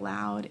I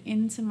allowed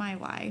into my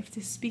life,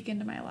 to speak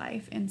into my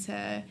life, and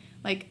to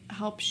like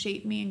help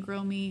shape me and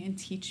grow me and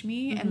teach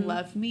me and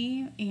love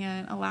me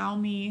and allow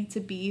me to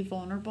be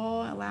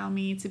vulnerable, allow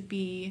me to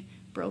be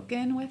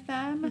broken with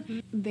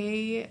them.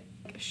 They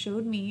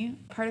showed me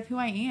part of who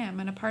I am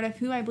and a part of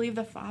who I believe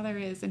the Father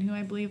is, and who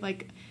I believe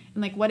like,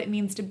 and like what it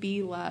means to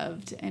be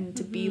loved and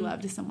to be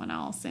loved to someone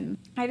else. And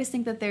I just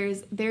think that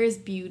there is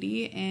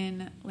beauty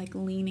in like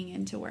leaning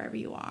into wherever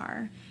you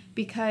are,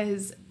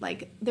 because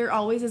like there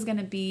always is going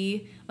to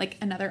be like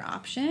another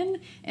option.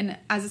 And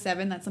as a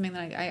 7, that's something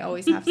that I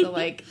always have to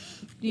like,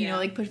 you know,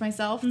 like push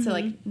myself to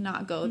like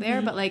not go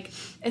there. But like,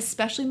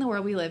 especially in the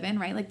world we live in,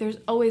 right? Like there's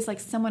always like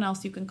someone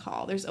else you can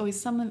call. There's always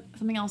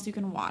something else you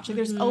can watch. Like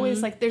there's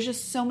always like, there's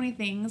just so many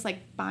things like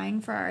vying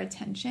for our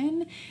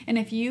attention. And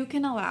if you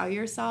can allow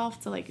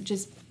yourself to like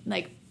just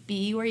like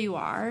be where you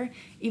are,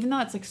 even though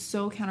it's like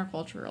so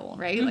countercultural,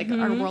 right? Like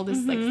our world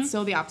is like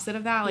so the opposite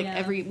of that.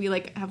 Like we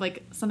like have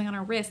like something on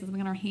our wrist and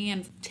something on our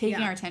hands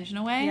taking our attention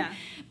away.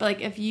 But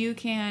like if you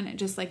can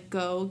just like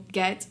go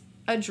get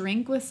a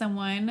drink with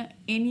someone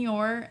in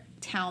your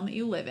town that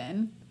you live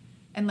in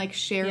and like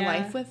share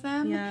life with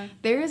them,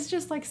 there is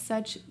just like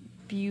such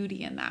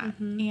beauty in that.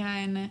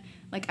 And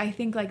like I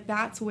think like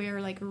that's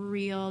where like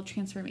real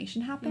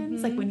transformation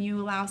happens. Like when you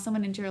allow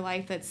someone into your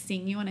life that's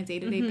seeing you on a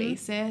day-to-day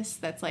basis,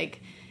 that's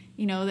like,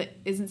 you know, that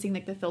isn't seeing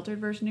like the filtered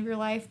version of your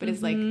life, but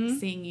is like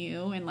seeing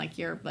you in like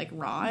your like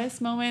rawest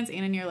moments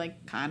and in your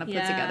like kind of put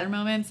together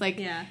moments.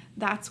 Like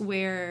that's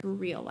where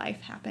real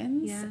life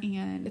happens.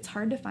 And it's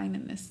hard to find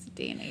in this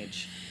day and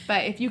age,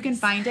 but if you can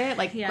find it,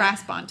 like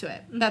grasp onto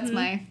it. That's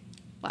my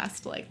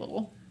last like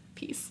little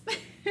piece.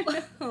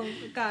 Oh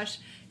gosh,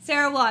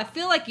 Sarah, well, I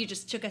feel like you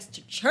just took us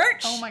to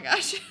church. Oh my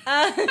gosh.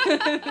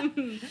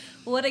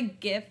 What a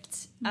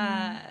gift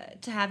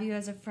to have you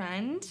as a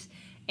friend,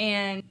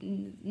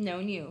 and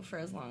known you for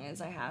as long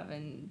as I have,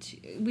 and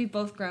we've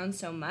both grown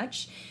so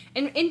much,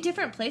 and in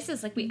different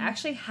places. Like we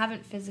actually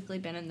haven't physically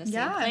been in the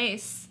same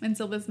place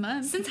until this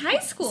month, since high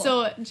school.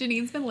 So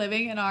Janine's been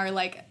living in our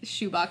like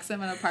shoebox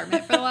of an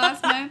apartment for the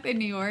last month in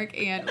New York,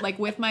 and like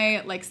with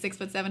my like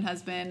 6'7"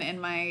 husband and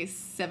my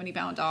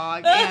 70-pound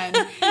dog, and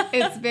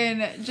it's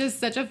been just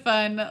such a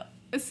fun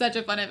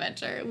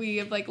adventure. We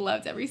have like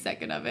loved every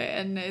second of it,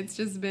 and it's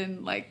just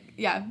been like,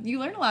 you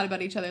learn a lot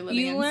about each other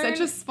living in such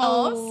a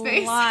small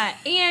space.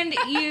 And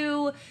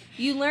you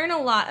learn a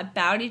lot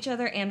about each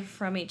other and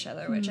from each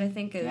other, which I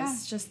think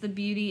is just the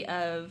beauty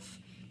of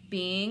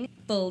being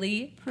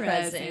fully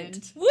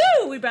present.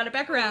 Woo! We brought it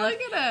back around.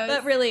 Look at us.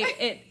 But really,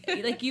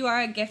 it like you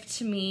are a gift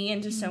to me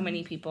and to so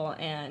many people,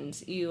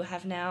 and you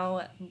have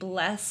now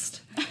blessed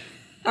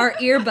our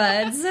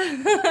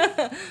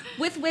earbuds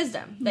with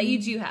wisdom that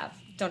you do have.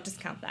 Don't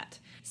discount that.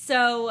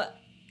 So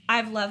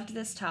I've loved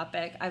this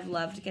topic. I've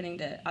loved getting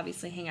to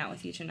obviously hang out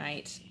with you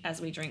tonight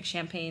as we drink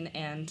champagne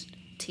and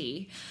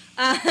tea.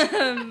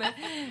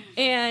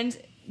 And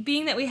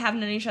being that we have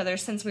known each other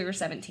since we were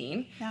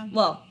 17,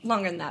 well,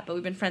 longer than that, but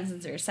we've been friends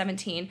since we were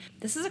 17.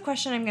 This is a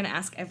question I'm going to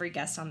ask every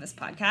guest on this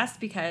podcast,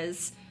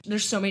 because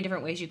there's so many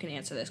different ways you can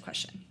answer this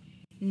question.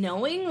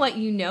 Knowing what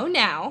you know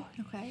now,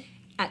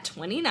 at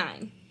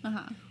 29,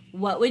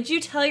 what would you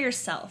tell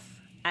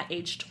yourself at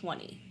age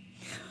 20?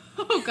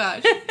 Oh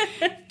gosh,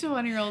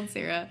 20-year-old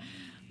Sarah.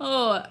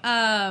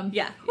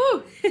 Yeah.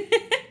 Whew.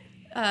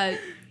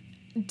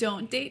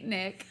 Don't date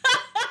Nick.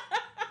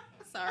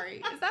 Sorry.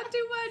 Is that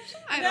too much?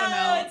 I don't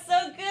know. No, it's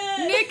so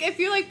good. Nick, if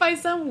you like by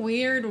some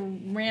weird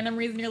random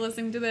reason you're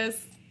listening to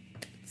this,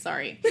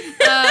 sorry.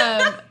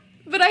 But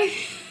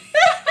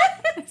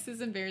this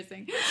is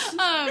embarrassing.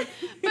 But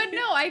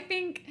no, I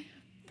think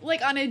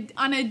like on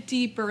a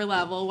deeper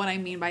level, what I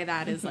mean by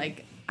that is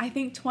like I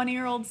think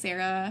 20-year-old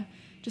Sarah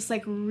just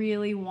like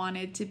really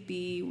wanted to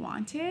be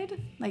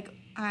wanted. Like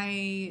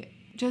I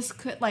just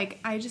felt like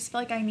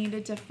I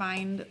needed to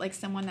find like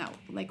someone that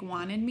like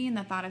wanted me, and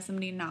the thought of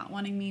somebody not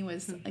wanting me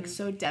was like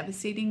so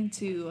devastating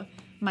to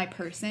my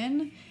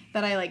person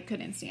that I like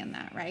couldn't stand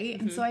that, right?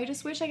 And so I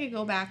just wish I could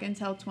go back and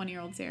tell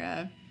 20-year-old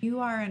Sarah, you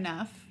are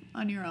enough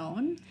on your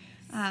own.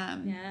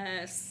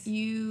 Yes.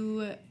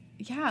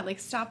 Like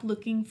stop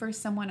looking for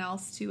someone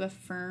else to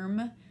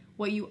affirm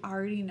what you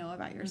already know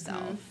about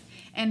yourself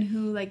and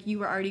who like you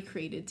were already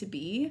created to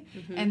be,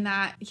 and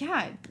that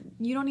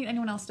you don't need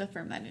anyone else to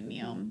affirm that in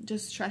you.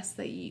 Just trust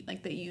that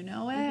you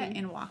know it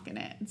and walk in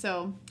it.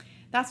 So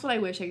that's what I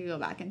wish I could go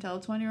back and tell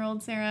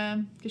 20-year-old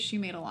Sarah, because she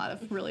made a lot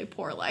of really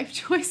poor life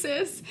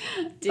choices.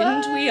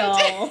 Didn't we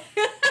all?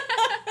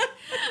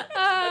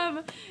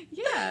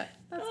 Yeah,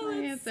 that's my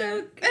answer.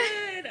 So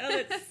good. Oh,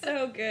 it's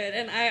so good.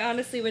 And I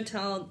honestly would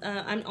tell,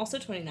 I'm also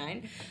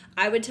 29.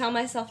 I would tell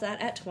myself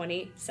that at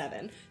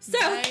 27. So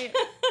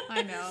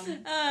I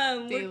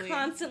know. We're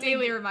constantly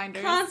daily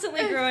reminders.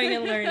 Constantly growing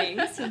and learning.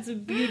 So it's a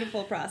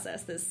beautiful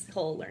process, this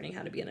whole learning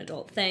how to be an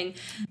adult thing.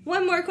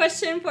 One more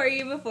question for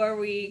you before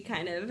we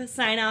kind of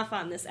sign off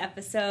on this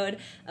episode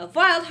of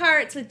Wild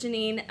Hearts with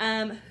Janine.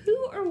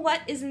 Who or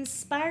what is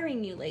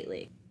inspiring you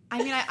lately?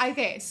 I mean,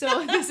 okay,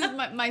 so this is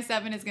my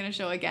 7 is going to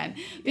show again.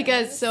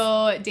 Because,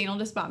 so Daniel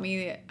just bought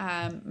me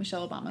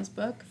Michelle Obama's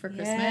book for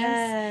Christmas.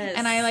 Yes.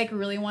 And I, like,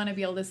 really want to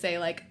be able to say,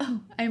 like, oh,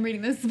 I'm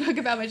reading this book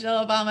about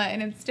Michelle Obama,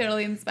 and it's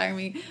totally inspiring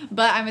me.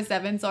 But I'm a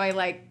 7, so I,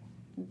 like,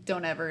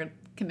 don't ever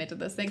commit to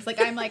those things.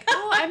 Like, I'm like,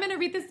 oh, I'm going to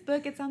read this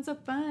book. It sounds so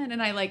fun.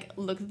 And I, like,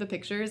 look at the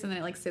pictures, and then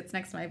it, like, sits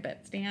next to my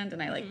bedstand,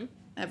 and I, like,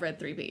 I've read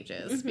 3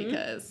 pages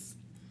because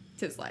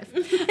it's his life.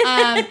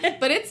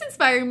 But it's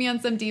inspiring me on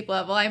some deep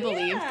level, I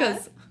believe,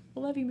 because... I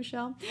love you,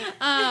 Michelle.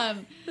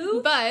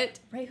 Who? But,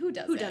 right, who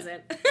doesn't? Who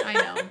doesn't? I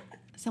know.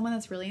 Someone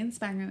that's really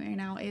inspiring me right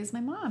now is my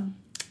mom.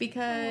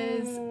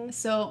 Because,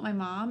 so my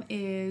mom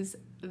is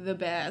the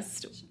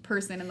best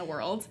person in the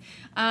world.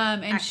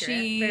 And accurate.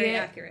 she Very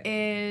accurate.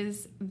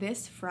 is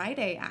this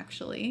Friday,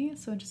 actually.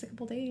 So in just a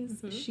couple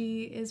days,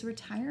 she is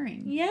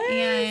retiring. Yes.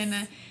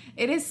 And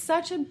it is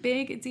such a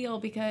big deal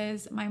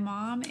because my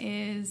mom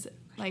is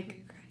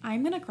like...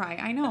 I'm going to cry.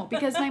 I know.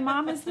 Because my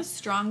mom is the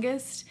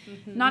strongest,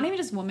 not even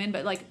just woman,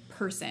 but like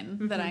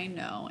person that I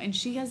know. And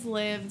she has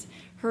lived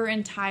her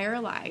entire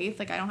life.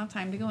 Like, I don't have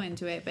time to go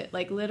into it, but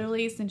like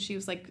literally since she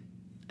was like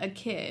a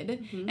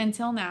kid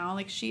until now,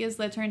 like she has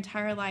lived her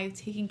entire life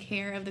taking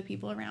care of the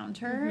people around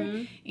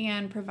her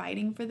and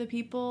providing for the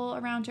people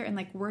around her and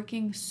like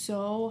working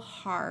so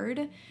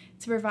hard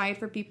to provide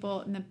for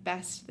people in the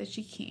best that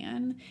she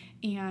can,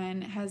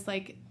 and has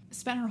like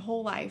spent her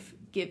whole life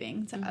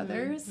giving to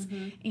others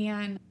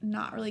and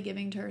not really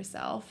giving to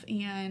herself.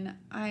 And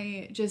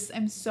I just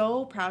am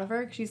so proud of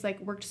her. She's like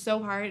worked so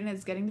hard and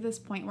is getting to this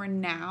point where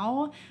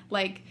now,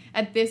 like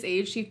at this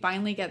age, she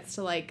finally gets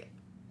to like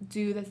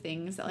do the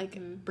things that like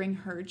bring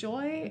her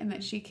joy and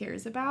that she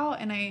cares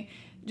about. And I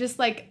just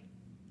like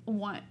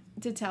want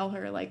to tell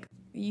her like,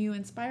 you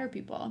inspire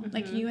people.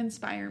 Like you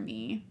inspire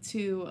me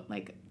to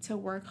like to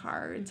work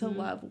hard, to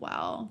love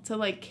well, to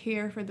like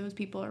care for those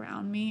people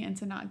around me and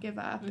to not give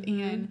up.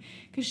 And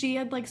because she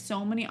had like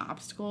so many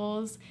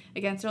obstacles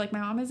against her. Like my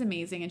mom is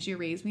amazing and she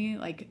raised me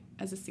like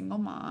as a single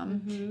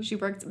mom. She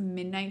worked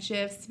midnight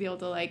shifts to be able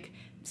to like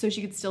so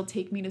she could still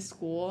take me to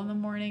school in the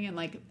morning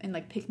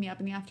and pick me up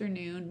in the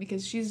afternoon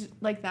because she's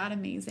like that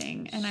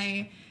amazing. And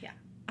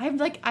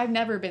I've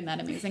never been that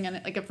amazing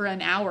and like for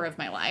an hour of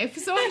my life.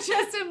 So I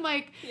just am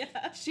like,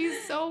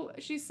 she's so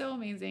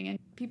amazing, and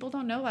people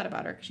don't know that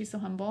about her because she's so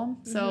humble.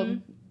 So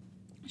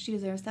she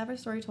deserves to have her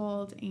story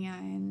told,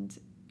 and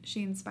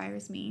she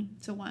inspires me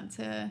to want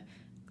to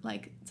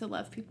like to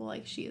love people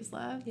like she is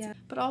loved,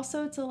 but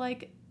also to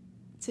like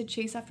to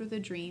chase after the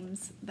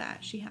dreams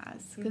that she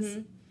has, because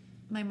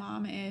my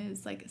mom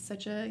is like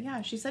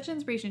she's such an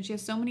inspiration. She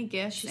has so many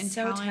gifts and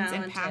so talents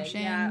and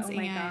passions. Oh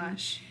my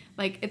gosh.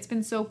 Like, it's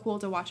been so cool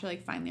to watch her,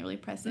 like, finally really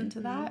press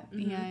into that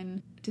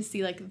and to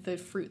see, like, the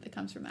fruit that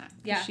comes from that.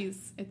 Yeah.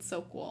 It's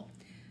so cool.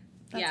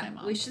 That's my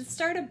mom. We should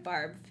start a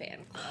Barb fan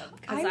club.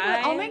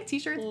 I'll make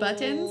t-shirts,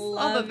 buttons,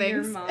 all the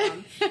things. Your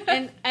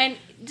mom. and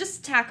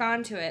just tack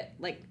on to it,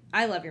 like,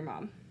 I love your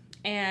mom.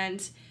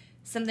 And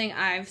something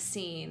I've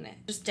seen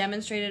just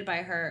demonstrated by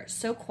her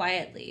so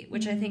quietly,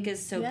 which I think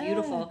is so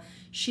beautiful.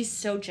 She's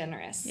so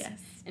generous.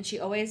 Yes. And she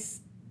always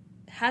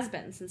has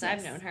been since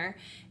I've known her,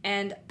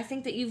 and I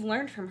think that you've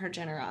learned from her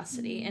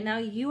generosity, and now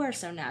you are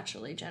so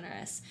naturally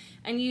generous,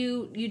 and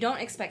you don't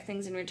expect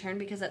things in return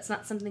because that's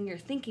not something you're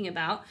thinking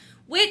about,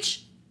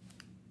 which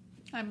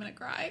I'm gonna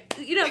cry.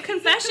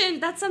 Confession,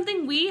 that's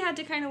something we had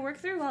to kind of work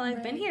through while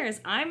I've been Right. here,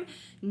 is I'm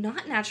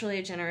not naturally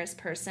a generous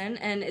person,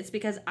 and it's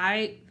because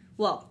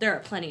there are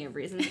plenty of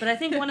reasons, but I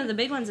think one of the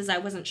big ones is I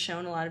wasn't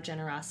shown a lot of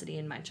generosity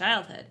in my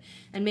childhood,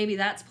 and maybe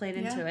that's played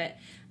into it.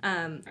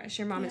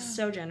 Your mom is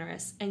so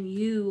generous, and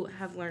you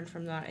have learned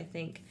from that, I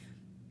think,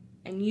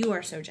 and you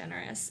are so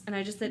generous, and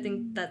I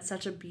think that's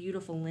such a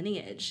beautiful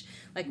lineage.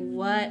 Like,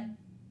 what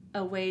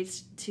a way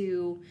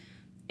to,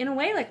 in a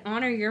way, like,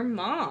 honor your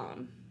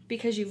mom,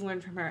 because you've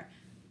learned from her.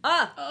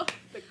 The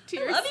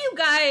tears. I love you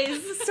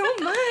guys so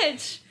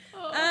much.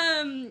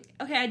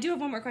 Okay, I do have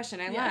one more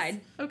question. I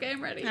lied. Okay,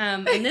 I'm ready.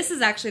 And this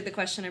is actually the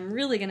question I'm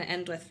really going to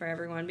end with for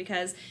everyone,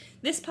 because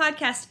this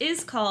podcast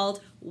is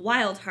called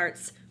Wild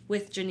Hearts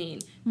with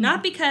Janine.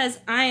 Not because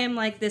I am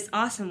like this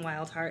awesome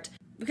wild heart,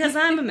 because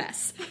I'm a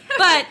mess.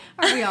 But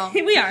Aren't we all?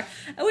 we are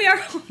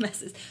all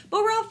messes.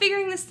 But we're all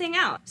figuring this thing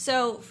out.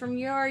 So from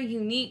your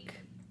unique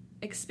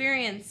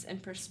experience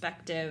and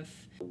perspective,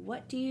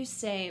 what do you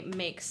say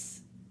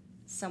makes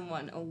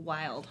someone a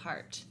wild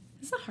heart?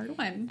 This is a hard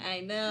one. I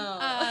know.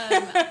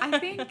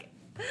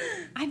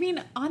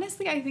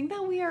 Honestly, I think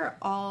that we are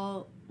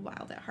all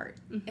wild at heart.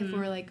 If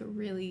we're like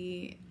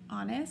really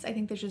honest, I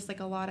think there's just like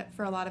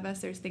for a lot of us,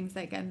 there's things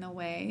that get in the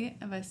way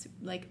of us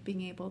like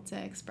being able to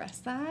express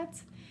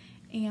that.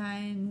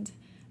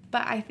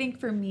 But I think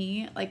for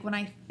me, like when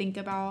I think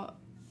about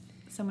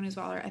someone who's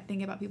wilder, I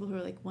think about people who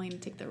are like willing to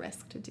take the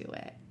risk to do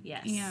it.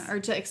 Yes. Yeah,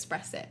 or to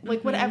express it.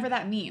 Like whatever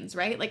that means,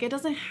 right? Like it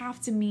doesn't have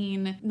to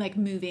mean like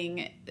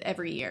moving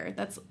every year.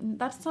 That's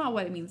not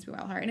what it means to be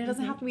wild heart. And it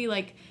doesn't have to be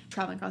like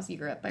traveling across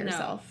Europe by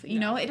yourself. You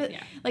know?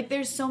 Like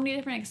there's so many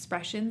different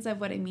expressions of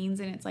what it means,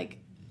 and it's like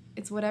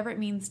it's whatever it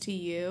means to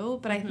you,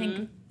 but I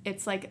think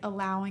it's like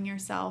allowing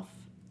yourself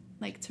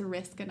like to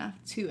risk enough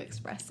to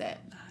express it.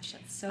 Gosh,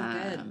 that's so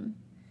good.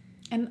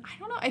 And I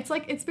don't know, it's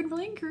like, it's been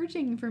really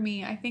encouraging for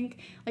me. I think,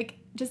 like,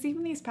 just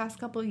even these past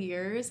couple of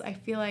years, I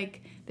feel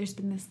like there's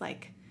been this,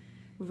 like,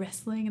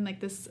 wrestling and, like,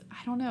 this,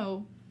 I don't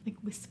know, like,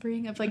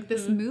 whispering of, like,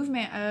 this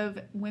movement of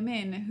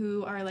women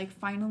who are, like,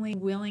 finally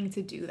willing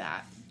to do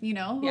that, you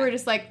know? Who are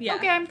just like,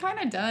 okay, I'm kind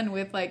of done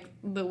with, like,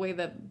 the way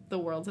that the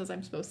world says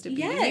I'm supposed to be.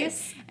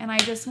 Yes. And I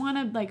just want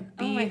to, like,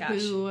 be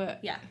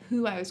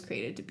who I was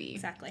created to be.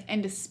 Exactly.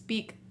 And to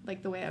speak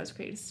like the way I was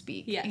created to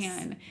speak. Yes.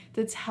 And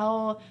to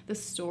tell the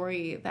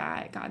story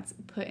that God's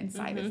put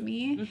inside of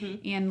me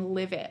and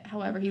live it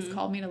however He's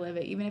called me to live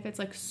it, even if it's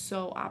like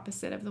so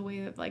opposite of the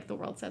way that like the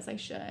world says I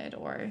should,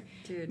 or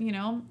you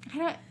know,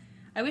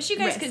 I wish you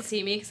guys could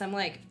see me, because I'm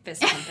like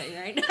fist pumping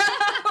right now.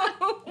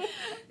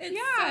 It's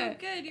so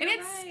good. You're and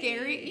it's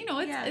scary. You know,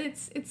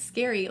 it's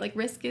scary. Like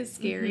risk is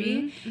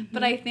scary,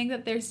 but I think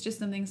that there's just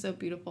something so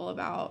beautiful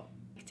about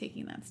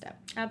taking that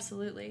step.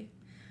 Absolutely,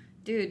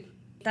 dude.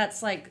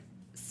 That's like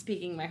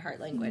speaking my heart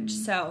language.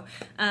 So,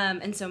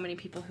 and so many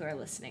people who are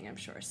listening, I'm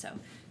sure. So,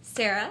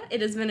 Sarah,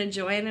 it has been a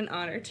joy and an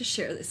honor to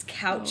share this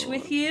couch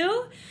with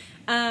you.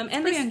 And it's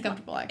pretty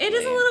uncomfortable, actually. It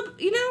is a little,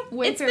 you know,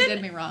 Wayfair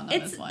did me wrong on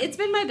this one. It's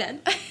been my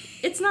bed.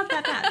 It's not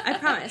that bad, I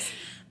promise.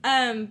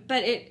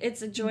 But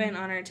it's a joy and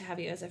honor to have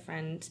you as a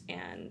friend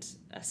and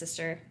a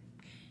sister.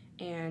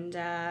 And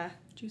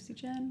Juicy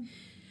Jen.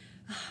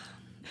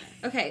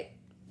 Okay.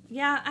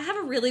 Yeah, I have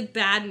a really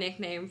bad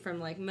nickname from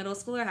like middle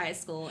school or high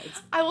school.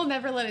 I will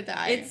never let it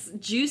die. It's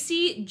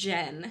Juicy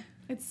Jen.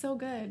 It's so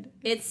good.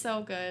 It's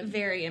so good.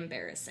 Very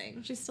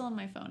embarrassing. She's still on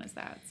my phone as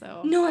that,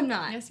 so. No, I'm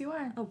not. Yes, you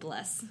are. Oh,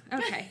 bless.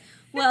 Okay.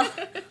 Well,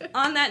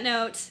 on that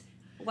note,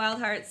 Wild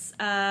Hearts,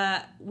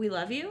 we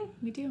love you.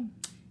 We do.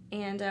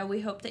 And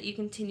we hope that you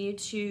continue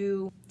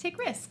to take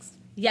risks.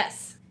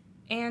 Yes.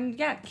 And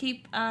yeah,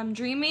 keep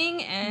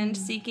dreaming and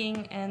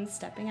seeking and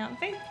stepping out in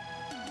faith.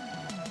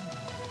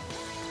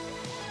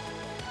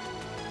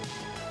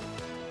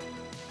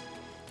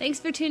 Thanks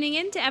for tuning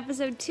in to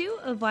episode 2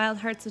 of Wild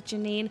Hearts with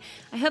Janine.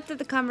 I hope that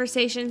the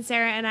conversation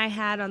Sarah and I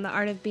had on the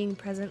art of being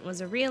present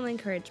was a real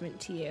encouragement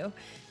to you.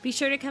 Be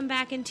sure to come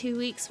back in 2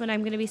 weeks when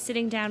I'm going to be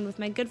sitting down with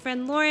my good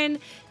friend Lauren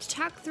to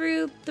talk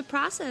through the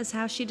process,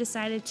 how she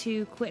decided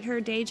to quit her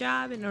day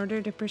job in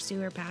order to pursue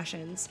her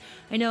passions.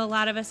 I know a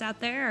lot of us out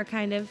there are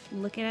kind of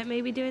looking at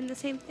maybe doing the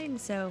same thing,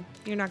 so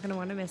you're not going to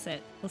want to miss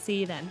it. We'll see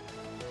you then.